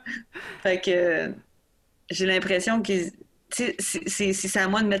 fait que j'ai l'impression que c'est à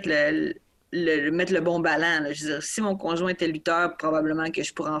moi de mettre mettre le bon ballon. Là. Je veux dire, si mon conjoint était lutteur, probablement que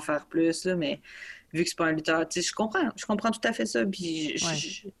je pourrais en faire plus, là, mais vu que c'est pas un lutteur, tu sais, je comprends tout à fait ça. Puis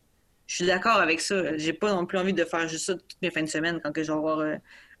je suis d'accord avec ça. J'ai pas non plus envie de faire juste ça toutes mes fins de semaine quand que je vais avoir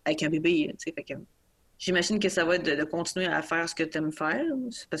avec un bébé. Tu sais, fait que j'imagine que ça va être de continuer à faire ce que tu aimes faire.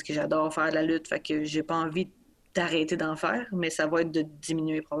 C'est parce que j'adore faire de la lutte, fait que j'ai pas envie d'arrêter d'en faire, mais ça va être de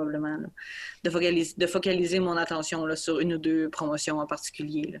diminuer probablement. Là. De focaliser mon attention là, sur une ou deux promotions en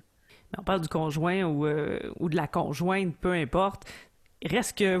particulier. Là. On parle du conjoint ou de la conjointe, peu importe.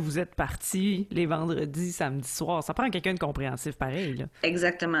 Reste que vous êtes partis les vendredis, samedi soir. Ça prend quelqu'un de compréhensif pareil, là.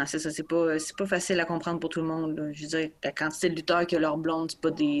 Exactement, c'est ça. C'est pas facile à comprendre pour tout le monde. Là. Je veux dire, la quantité de lutteurs que leur blonde, c'est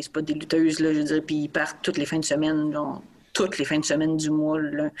pas des lutteuses, là, je veux dire, puis ils partent toutes les fins de semaine, genre, toutes les fins de semaine du mois.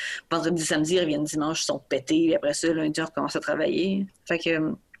 Là. Vendredi, samedi, ils reviennent dimanche, ils sont pétés, et après ça, lundi, on recommence à travailler. Fait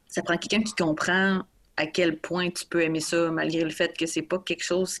que ça prend quelqu'un qui comprend à quel point tu peux aimer ça, malgré le fait que c'est pas quelque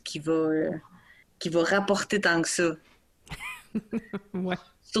chose qui va rapporter tant que ça. Ouais.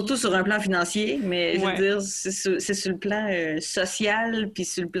 Surtout sur un plan financier, mais je veux Ouais. dire, c'est sur le plan social, puis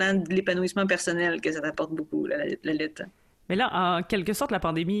sur le plan de l'épanouissement personnel que ça t'apporte beaucoup, la lutte. Mais là, en quelque sorte, la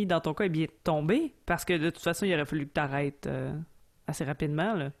pandémie, dans ton cas, est bien tombée, parce que de toute façon, il aurait fallu que tu arrêtes assez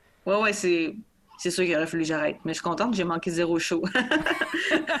rapidement, là. Ouais, c'est sûr qu'il aurait fallu que j'arrête. Mais je suis contente, j'ai manqué 0 show.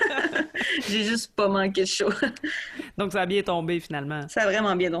 J'ai juste pas manqué de show. Donc, ça a bien tombé, finalement. Ça a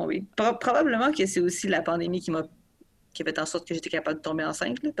vraiment bien tombé. Probablement que c'est aussi la pandémie qui a fait en sorte que j'étais capable de tomber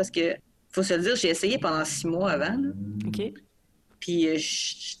enceinte, là, parce que, faut se le dire, j'ai essayé pendant 6 mois avant, là. OK. Puis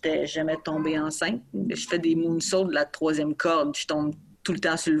j'étais jamais tombée enceinte. Je fais des moonsaults de la 3e corde. Je tombe tout le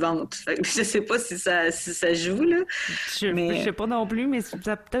temps sur le ventre. Fait que je sais pas si ça joue, là. Je sais pas non plus, mais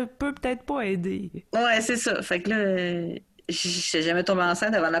ça peut peut-être pas aider. Ouais, c'est ça. Fait que là, j'étais jamais tombée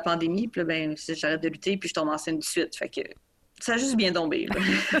enceinte avant la pandémie. Puis là, ben, j'arrête de lutter, puis je tombe enceinte de suite. Fait que ça a juste bien tombé, là.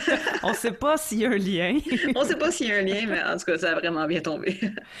 On sait pas s'il y a un lien. On sait pas s'il y a un lien, mais en tout cas, ça a vraiment bien tombé.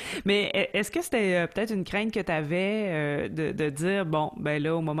 Mais est-ce que c'était peut-être une crainte que tu avais de dire, bon, ben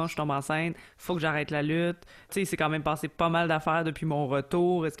là, au moment où je tombe enceinte, faut que j'arrête la lutte. Tu sais, c'est quand même passé pas mal d'affaires depuis mon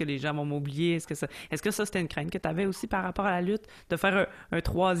retour. Est-ce que les gens vont m'oublier? Est-ce que ça, c'était une crainte que tu avais aussi par rapport à la lutte? De faire un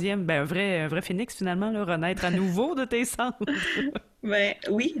troisième, ben un vrai phénix finalement, là, renaître à nouveau de tes cendres? Ben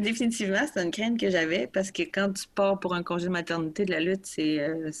oui, définitivement, c'est une crainte que j'avais parce que quand tu pars pour un congé de maternité de la lutte,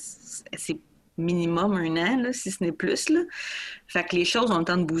 c'est minimum 1 an, là, si ce n'est plus, là. Fait que les choses ont le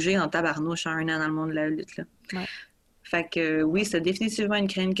temps de bouger en tabarnouche en 1 an dans le monde de la lutte, là. Ouais. Fait que oui, c'est définitivement une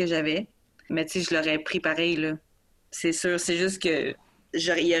crainte que j'avais. Mais tu sais, je l'aurais pris pareil, là. C'est sûr, c'est juste que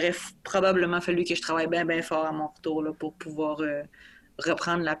il aurait probablement fallu que je travaille bien, bien fort à mon retour, là, pour pouvoir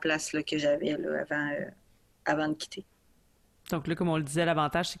reprendre la place là, que j'avais là, avant de quitter. Donc là, comme on le disait,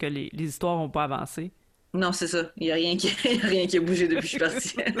 l'avantage, c'est que les histoires n'ont pas avancé. Non, c'est ça. Il n'y a rien qui il y a rien qui a bougé depuis que je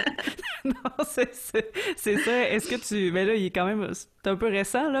suis partie. Non, c'est ça. Est-ce que tu... Mais là, il est quand même... C'est un peu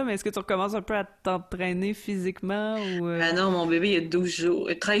récent, là, mais est-ce que tu recommences un peu à t'entraîner physiquement ou... Ah non, mon bébé, il a 12 jours,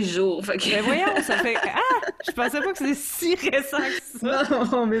 13 jours. Fait que... Mais voyons, ça fait... Ah! Je pensais pas que c'était si récent que ça! Non,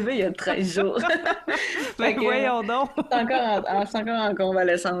 mon bébé, il a 13 jours. Mais que, voyons donc! je suis encore en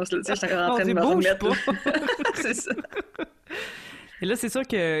convalescence, là. Tu sais, je suis encore en train de me bouge remettre. pas! C'est ça. Et là, c'est sûr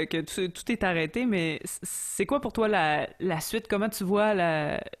que tout est arrêté, mais c'est quoi pour toi la suite? Comment tu vois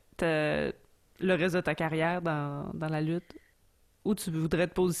le reste de ta carrière dans la lutte? Où tu voudrais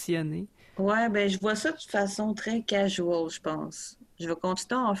te positionner? Ouais, ben je vois ça de façon très casual, je pense. Je vais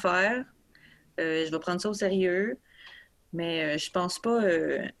continuer à en faire. Je vais prendre ça au sérieux. Mais je pense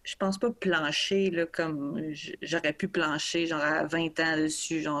pas plancher là, comme j'aurais pu plancher genre à 20 ans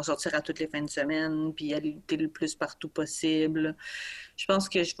dessus, genre sortir à toutes les fins de semaine, puis aller lutter le plus partout possible. Je pense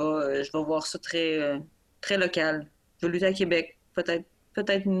que je vais voir ça très local. Je vais lutter à Québec, peut-être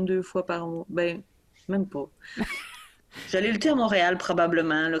 1 ou 2 fois par mois. Ben, même pas. J'allais lutter à Montréal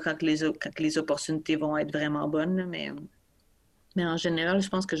probablement là, quand les opportunités vont être vraiment bonnes, là, mais en général, je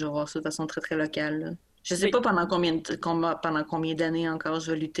pense que je vais voir ça de façon très, très locale. Là. Je sais Oui. pas pendant combien d'années encore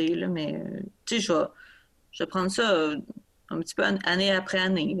je vais lutter, là, mais tu sais, je vais prendre ça un petit peu année après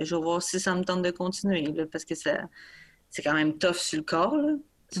année. Là. Je vais voir si ça me tente de continuer, là, parce que c'est quand même tough sur le corps, là.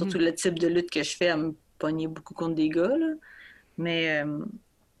 Surtout le type de lutte que je fais à me pogner beaucoup contre des gars. Là. Mais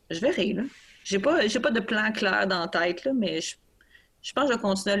je verrai. Là. J'ai pas de plan clair dans la tête, là, mais je pense que je vais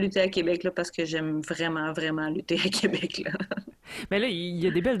continuer à lutter à Québec là, parce que j'aime vraiment, vraiment lutter à Québec. Là. Mais là, il y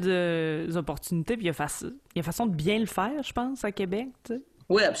a des belles opportunités, puis il y a façon de bien le faire, je pense, à Québec, tu sais.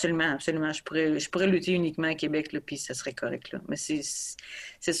 Oui, absolument, absolument. Je pourrais lutter uniquement à Québec, là, puis ça serait correct. Là. Mais c'est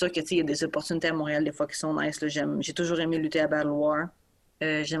sûr que il y a des opportunités à Montréal des fois qui sont nice. Là. J'ai toujours aimé lutter à Battle War.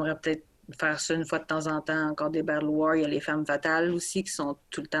 J'aimerais peut-être faire ça une fois de temps en temps. Encore des Battle Wars. Il y a les femmes fatales aussi qui sont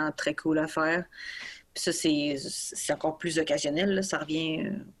tout le temps très cool à faire. Puis ça, c'est encore plus occasionnel. Là. Ça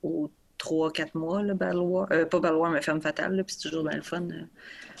revient aux 3-4 mois, le Battle War. Pas Battle War, mais Femme Fatale. Là. Puis c'est toujours bien le fun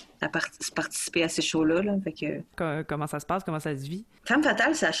à participer à ces shows-là. Là. Fait que... Comment ça se passe? Comment ça se vit? Femme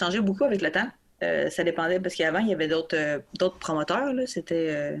Fatale, ça a changé beaucoup avec le temps. Ça dépendait parce qu'avant, il y avait d'autres promoteurs. Là.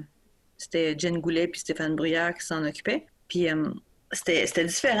 C'était Jen Goulet puis Stéphane Bruyère qui s'en occupaient. Puis c'était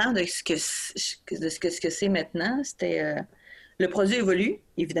différent de ce que c'est maintenant. Le produit évolue,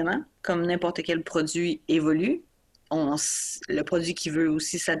 évidemment, comme n'importe quel produit évolue. Le produit qui veut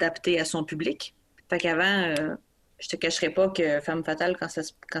aussi s'adapter à son public. Fait qu'avant, je te cacherai pas que Femme Fatale,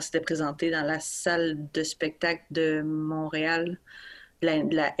 quand c'était présenté dans la salle de spectacle de Montréal,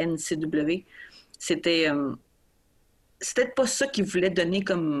 de la NCW, c'était pas ça qu'ils voulaient donner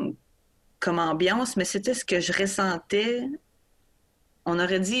comme ambiance, mais c'était ce que je ressentais. On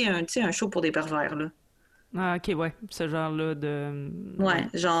aurait dit un show pour des pervers, là. Ah, ok, ouais. Ce genre-là de... Ouais,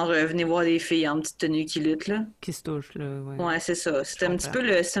 genre, venez voir des filles en petite tenue qui luttent, là. Qui se touchent, là, ouais. Ouais, c'est ça. C'était un petit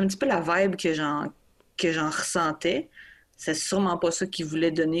peu la vibe que j'en ressentais. C'est sûrement pas ça qu'ils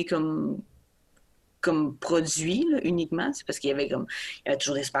voulaient donner comme produit, là, uniquement. C'est parce qu'il y avait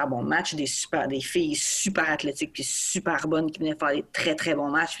toujours des super bons matchs, des filles super athlétiques puis super bonnes qui venaient faire des très, très bons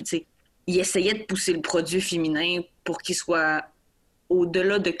matchs. Puis, tu sais, ils essayaient de pousser le produit féminin pour qu'il soit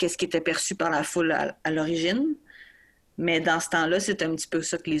au-delà de ce qui était perçu par la foule à l'origine. Mais dans ce temps-là, c'était un petit peu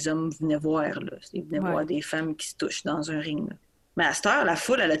ça que les hommes venaient voir, là. Ils venaient voir des femmes qui se touchent dans un ring, là. Mais à cette heure, la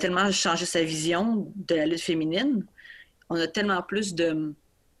foule, elle a tellement changé sa vision de la lutte féminine. On a tellement plus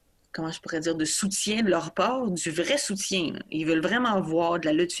comment je pourrais dire, de soutien de leur part, du vrai soutien, là. Ils veulent vraiment voir de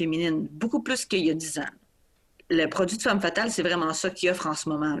la lutte féminine, beaucoup plus qu'il y a 10 ans. Le produit de Femme Fatale, c'est vraiment ça qu'ils offrent en ce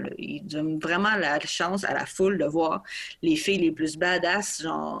moment, là. Ils donnent vraiment la chance à la foule de voir les filles les plus badass,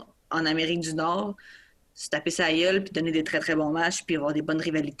 genre en Amérique du Nord, se taper sa gueule, puis donner des très, très bons matchs, puis avoir des bonnes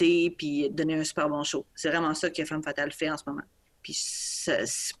rivalités, puis donner un super bon show. C'est vraiment ça que Femme Fatale fait en ce moment. Puis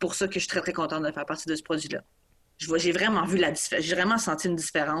c'est pour ça que je suis très, très contente de faire partie de ce produit-là. J'ai vraiment vu j'ai vraiment senti une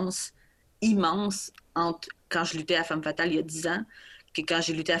différence immense entre quand je luttais à Femme Fatale il y a 10 ans que quand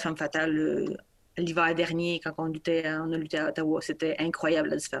j'ai lutté à Femme Fatale l'hiver dernier, quand on a lutté à Ottawa. C'était incroyable,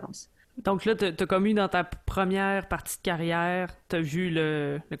 la différence. Donc là, t'as comme eu dans ta première partie de carrière, t'as vu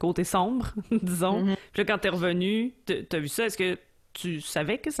le côté sombre, disons. Mm-hmm. Puis là, quand t'es revenu, t'as vu ça. Est-ce que tu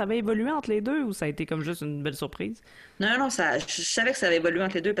savais que ça avait évolué entre les deux ou ça a été comme juste une belle surprise? Non, je savais que ça avait évolué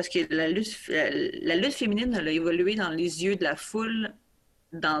entre les deux parce que la lutte féminine, elle a évolué dans les yeux de la foule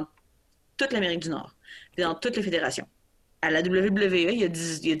dans toute l'Amérique du Nord, puis dans toutes les fédérations. À la WWE, il y a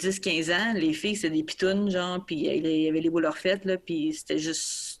 10-15 ans, les filles, c'était des pitounes, genre, puis il y avait les boules faites, là, puis c'était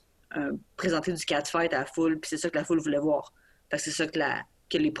juste présenter du catfight à la foule, puis c'est ça que la foule voulait voir. Fait que c'est ça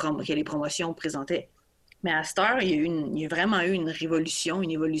que les promotions présentaient. Mais à cette heure, il y a vraiment eu une évolution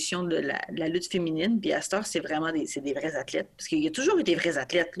de la lutte féminine, puis à cette heure, c'est des vrais athlètes. Parce qu'il y a toujours eu des vrais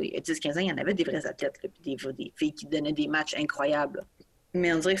athlètes, là. Il y a 10-15 ans, il y en avait des vrais athlètes, là, puis des filles qui donnaient des matchs incroyables, là.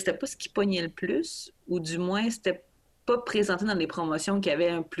 Mais on dirait que c'était pas ce qui pognait le plus, ou du moins, c'était pas présenté dans les promotions qui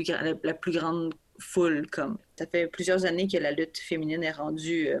avaient la plus grande foule. Comme. Ça fait plusieurs années que la lutte féminine est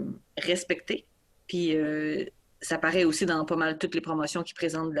rendue respectée. Puis ça paraît aussi dans pas mal toutes les promotions qui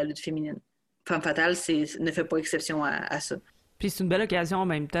présentent de la lutte féminine. Femme Fatale ne fait pas exception à ça. Puis c'est une belle occasion en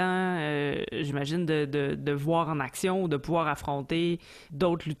même temps, j'imagine, de voir en action, de pouvoir affronter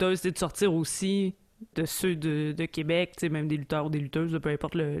d'autres lutteuses, de sortir aussi de ceux de Québec, même des lutteurs ou des lutteuses, peu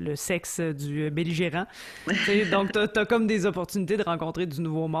importe le sexe du belligérant. Donc, t'as comme des opportunités de rencontrer du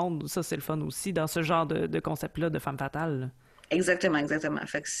nouveau monde. Ça, c'est le fun aussi, dans ce genre de concept-là de Femme Fatale. Exactement.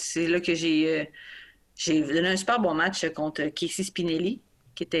 Fait que c'est là que j'ai donné un super bon match contre Casey Spinelli,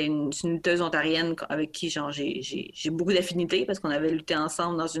 qui était une lutteuse ontarienne avec qui j'ai beaucoup d'affinités parce qu'on avait lutté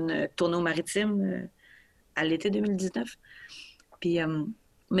ensemble dans une tournée maritime à l'été 2019. Puis,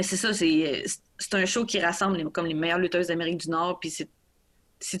 mais c'est ça, c'est un show qui rassemble comme les meilleures lutteuses d'Amérique du Nord. Puis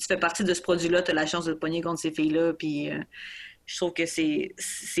si tu fais partie de ce produit-là, tu as la chance de te pogner contre ces filles-là. Puis je trouve que c'est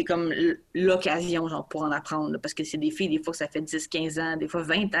comme l'occasion genre, pour en apprendre. Là, parce que c'est des filles, des fois, que ça fait 10-15 ans, des fois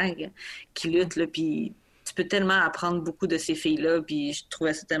 20 ans qui luttent. Là, puis tu peux tellement apprendre beaucoup de ces filles-là. Puis je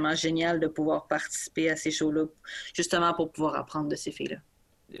trouvais ça tellement génial de pouvoir participer à ces shows-là, justement pour pouvoir apprendre de ces filles-là.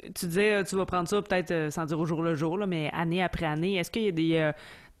 Tu disais, tu vas prendre ça peut-être sans dire au jour le jour, là, mais année après année. Est-ce qu'il y a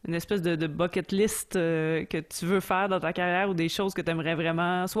une espèce de bucket list que tu veux faire dans ta carrière ou des choses que tu aimerais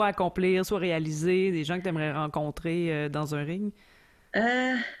vraiment soit accomplir, soit réaliser, des gens que tu aimerais rencontrer dans un ring?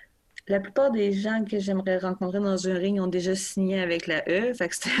 La plupart des gens que j'aimerais rencontrer dans un ring ont déjà signé avec la E, fait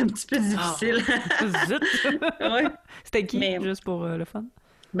que c'était un petit peu difficile. Zut! Ouais. C'était qui, Mais, juste pour le fun?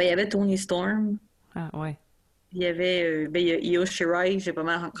 Ben, il y avait Tony Storm. Ah, ouais. Il y avait il y a Io Shirai, j'ai pas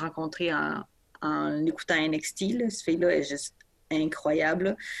mal rencontré en écoutant NXT. Là. Cette fille-là est juste incroyable.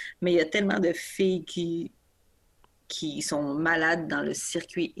 Là. Mais il y a tellement de filles qui sont malades dans le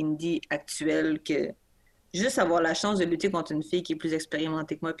circuit indie actuel que juste avoir la chance de lutter contre une fille qui est plus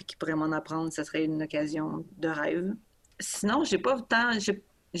expérimentée que moi et qui pourrait m'en apprendre, ça serait une occasion de rêve. Sinon, j'ai pas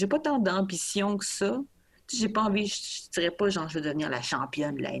tant d'ambition que ça. Tu sais, j'ai pas envie, je dirais pas genre je veux devenir la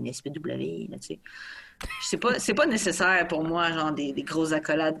championne de la NSPW, là, tu sais. C'est pas nécessaire pour moi, genre des grosses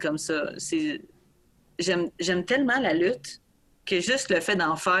accolades comme ça. J'aime tellement la lutte que juste le fait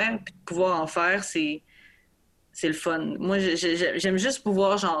d'en faire puis de pouvoir en faire, c'est le fun. Moi, j'aime juste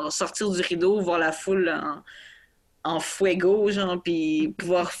pouvoir genre sortir du rideau, voir la foule en fuego, genre, puis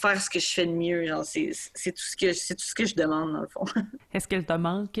pouvoir faire ce que je fais de mieux. Genre, c'est tout ce que je demande, dans le fond. Est-ce qu'elle te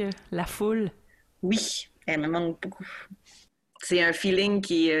manque, la foule? Oui, elle me manque beaucoup. C'est un feeling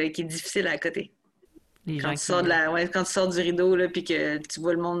qui est difficile à côté. Les Quand gens tu sors quand tu sors du rideau, là, puis que tu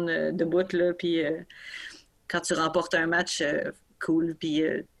vois le monde debout, là, puis quand tu remportes un match cool, puis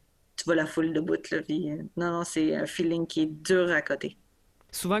tu vois la foule debout, là, puis non, c'est un feeling qui est dur à côté.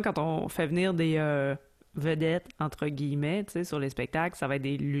 Souvent, quand on fait venir des vedettes, entre guillemets, tu sais, sur les spectacles, ça va être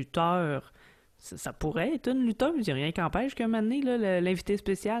des lutteurs. Ça pourrait être une lutteuse. Il n'y a rien qui empêche qu'un moment donné, là, l'invité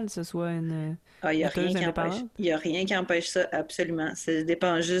spécial, ce soit une Ah, il n'y a lutteuse rien qui empêche. indépendante. Il y a rien qui empêche ça, absolument. Ça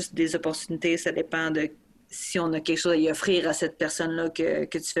dépend juste des opportunités, ça dépend de si on a quelque chose à y offrir à cette personne-là que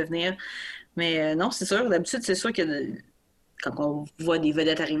tu fais venir. Mais non, c'est sûr, d'habitude, c'est sûr que quand on voit des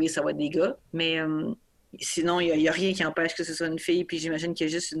vedettes arriver, ça va être des gars. Mais sinon, il y a rien qui empêche que ce soit une fille. Puis j'imagine qu'il y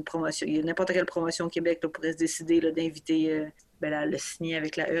a juste une promotion. Il y a n'importe quelle promotion au Québec là, pourrait se décider là, d'inviter, elle a signé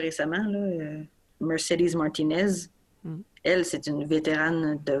avec la E récemment, là, Mercedes Martinez. Mm. Elle, c'est une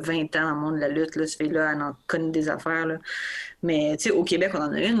vétérane de 20 ans dans le monde de la lutte. Là. Cette fille-là, elle en connaît des affaires. Là. Mais tu sais, au Québec, on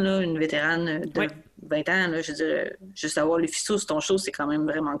en a une, là, une vétérane de 20 ans. Là, je veux dire, juste avoir le fisseau sur ton show, c'est quand même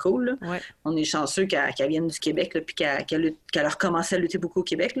vraiment cool. Là. Ouais. On est chanceux qu'elle vienne du Québec, là, puis qu'elle a recommencé à lutter beaucoup au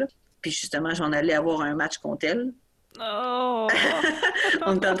Québec. Là. Puis justement, j'en allais avoir un match contre elle. Oh!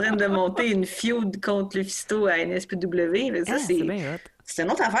 On est en train de monter une feud contre le Fisto à NSPW. Mais ça, C'est bien hot. c'est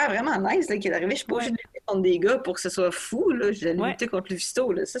une autre affaire vraiment nice là, qui est arrivée. Je suis pas obligée de lutter contre des gars pour que ce soit fou. Là. J'ai lutter contre le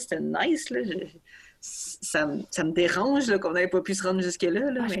Fisto. Là. Ça, c'était nice. Là. Ça me dérange là, qu'on n'avait pas pu se rendre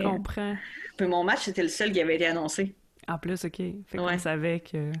jusque-là. Là, Je comprends. Puis mon match, c'était le seul qui avait été annoncé. En plus, OK. Fait qu'on savait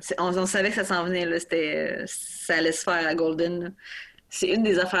que... On savait que ça s'en venait. Là. Ça allait se faire à Golden. Là. C'est une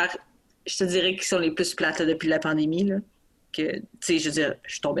des affaires, je te dirais, qui sont les plus plates là, depuis la pandémie. Là. Que, tu sais, je veux dire,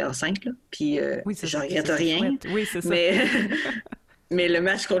 je suis tombée enceinte. Là, puis je regrette rien. Chouette. Oui, c'est ça. Mais le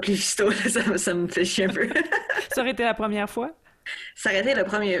match contre les Fisto, ça me fait chier un peu. Ça aurait été la première fois? Ça aurait été la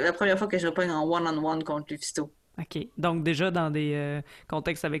première fois que je reprends en one-on-one contre les Fisto. OK. Donc déjà dans des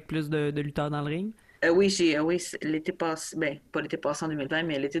contextes avec plus de lutteurs dans le ring? Oui, l'été passé, pas l'été passé en 2020,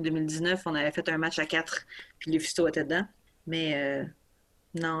 mais l'été 2019, on avait fait un match à 4, puis les Fisto étaient dedans. Mais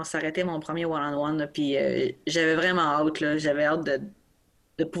non, ça aurait été mon premier one-on-one, là, puis j'avais vraiment hâte, là, j'avais hâte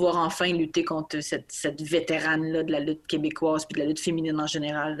de pouvoir enfin lutter contre cette vétérane-là de la lutte québécoise puis de la lutte féminine en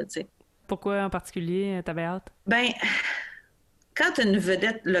général, là, tu sais. Pourquoi en particulier t'avais hâte? Ben, quand t'as une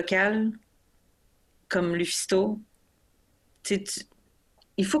vedette locale comme Lufisto,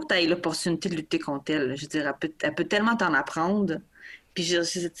 il faut que tu aies l'opportunité de lutter contre elle. Je veux dire, elle peut tellement t'en apprendre. Puis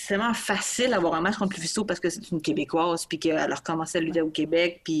c'est tellement facile d'avoir un match contre Lufisto parce que c'est une Québécoise puis qu'elle a recommencé à lutter au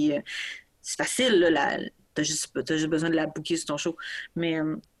Québec. Puis c'est facile, là, t'as juste besoin de la booker sur ton show. Mais...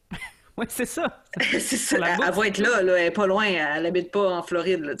 oui, c'est ça. c'est ça. Elle va être là, elle est pas loin. Elle habite pas en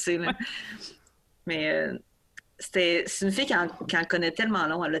Floride, là, tu sais. Là. Mais c'est une fille qui en connaît tellement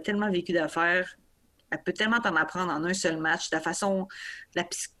long. Elle a tellement vécu d'affaires. Elle peut tellement t'en apprendre en un seul match. La façon,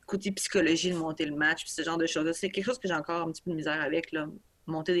 côté psychologie de monter le match, puis ce genre de choses-là. C'est quelque chose que j'ai encore un petit peu de misère avec, là.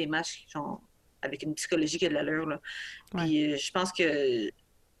 Monter des matchs genre, avec une psychologie qui a de l'allure, là. Puis je pense que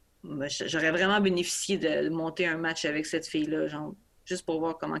j'aurais vraiment bénéficié de monter un match avec cette fille-là, genre, juste pour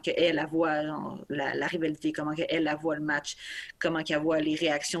voir comment elle voit genre, la rivalité, comment elle voit le match, comment elle voit les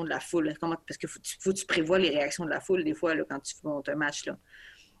réactions de la foule. Parce que faut que tu prévois les réactions de la foule, des fois, là, quand tu montes un match, là.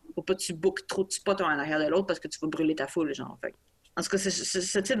 Faut pas que tu bookes trop de spots un en arrière de l'autre parce que tu vas brûler ta foule, genre. Fait. En tout cas, c'est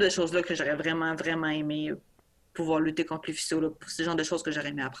ce type de choses-là que j'aurais vraiment, vraiment aimé pouvoir lutter contre les Fisto, là. C'est le genre de choses que j'aurais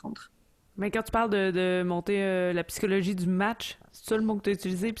aimé apprendre. Mais quand tu parles de monter la psychologie du match, c'est ça le mot que tu as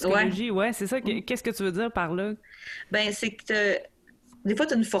utilisé, psychologie? Ouais, c'est ça. Qu'est-ce que tu veux dire par là? Ben, c'est que des fois,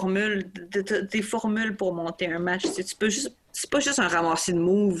 tu as une formule, des formules pour monter un match. Tu peux juste, c'est pas juste un ramassis de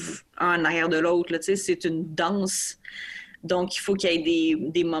moves un en arrière de l'autre, là, c'est une danse. Donc, il faut qu'il y ait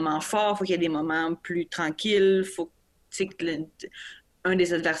des moments forts, il faut qu'il y ait des moments plus tranquilles, faut que un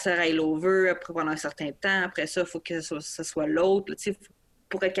des adversaires aille l'over après pendant un certain temps. Après ça, il faut que ce soit l'autre. Tu sais,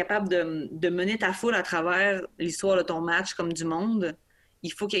 pour être capable de mener ta foule à travers l'histoire de ton match comme du monde,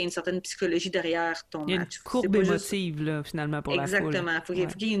 il faut qu'il y ait une certaine psychologie derrière ton match. Il y a une courbe émotive, là, finalement, pour exactement. la foule. Exactement.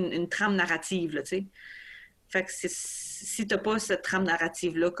 Il faut qu'il y ait une trame narrative, là, tu sais. Fait que si t'as pas cette trame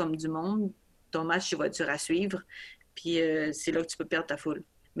narrative-là comme du monde, ton match, il va être dur à suivre. Puis c'est là que tu peux perdre ta foule.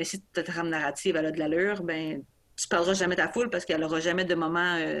 Mais si ta trame narrative, elle a de l'allure, ben tu perdras jamais ta foule parce qu'elle aura jamais de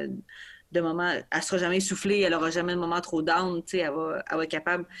moment... elle sera jamais essoufflée, elle aura jamais de moment trop down, tu sais, elle va être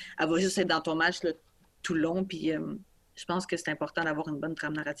capable, elle va juste être dans ton match là, tout le long, puis je pense que c'est important d'avoir une bonne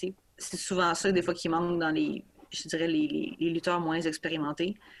trame narrative. C'est souvent ça, des fois, qui manque dans les lutteurs moins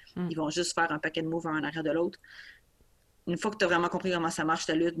expérimentés. Ils vont juste faire un paquet de moves un en arrière de l'autre. Une fois que tu as vraiment compris comment ça marche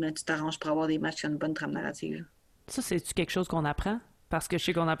ta lutte, ben, tu t'arranges pour avoir des matchs qui ont une bonne trame narrative. Ça, c'est-tu quelque chose qu'on apprend? Parce que je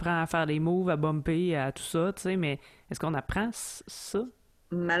sais qu'on apprend à faire des moves, à bumper, à tout ça, tu sais, mais est-ce qu'on apprend ça?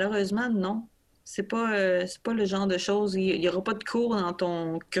 Malheureusement, non. C'est pas le genre de choses. Il n'y aura pas de cours dans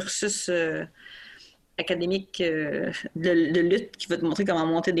ton cursus académique de lutte qui va te montrer comment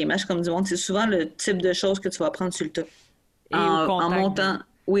monter des matchs comme du monde. C'est souvent le type de choses que tu vas apprendre sur le tas. En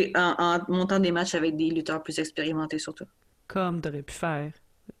montant des matchs avec des lutteurs plus expérimentés, surtout. Comme tu aurais pu faire.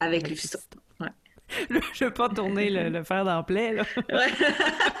 Avec le fiston. Ouais. Je veux pas tourner le fer dans le plaid, là. Ouais.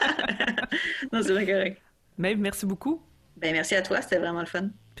 Non, c'est bien correct. Maeve, merci beaucoup. Ben, merci à toi, c'était vraiment le fun.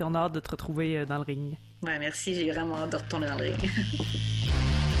 Puis on a hâte de te retrouver dans le ring. Ouais, merci, j'ai vraiment hâte de retourner dans le ring.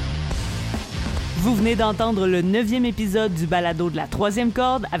 Vous venez d'entendre le 9e épisode du balado de la 3e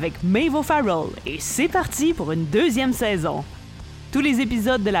corde avec Meave O'Farrell. Et c'est parti pour une 2e saison. Tous les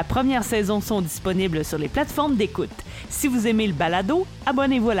épisodes de la première saison sont disponibles sur les plateformes d'écoute. Si vous aimez le balado,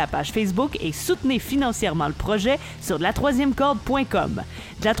 abonnez-vous à la page Facebook et soutenez financièrement le projet sur la3ème-corde.com.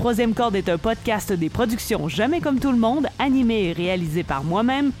 La 3ème corde est un podcast des productions Jamais comme tout le monde, animé et réalisé par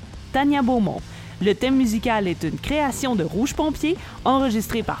moi-même, Tania Beaumont. Le thème musical est une création de Rouge Pompier,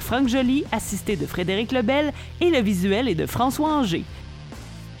 enregistré par Franck Joly, assisté de Frédéric Lebel, et le visuel est de François Anger.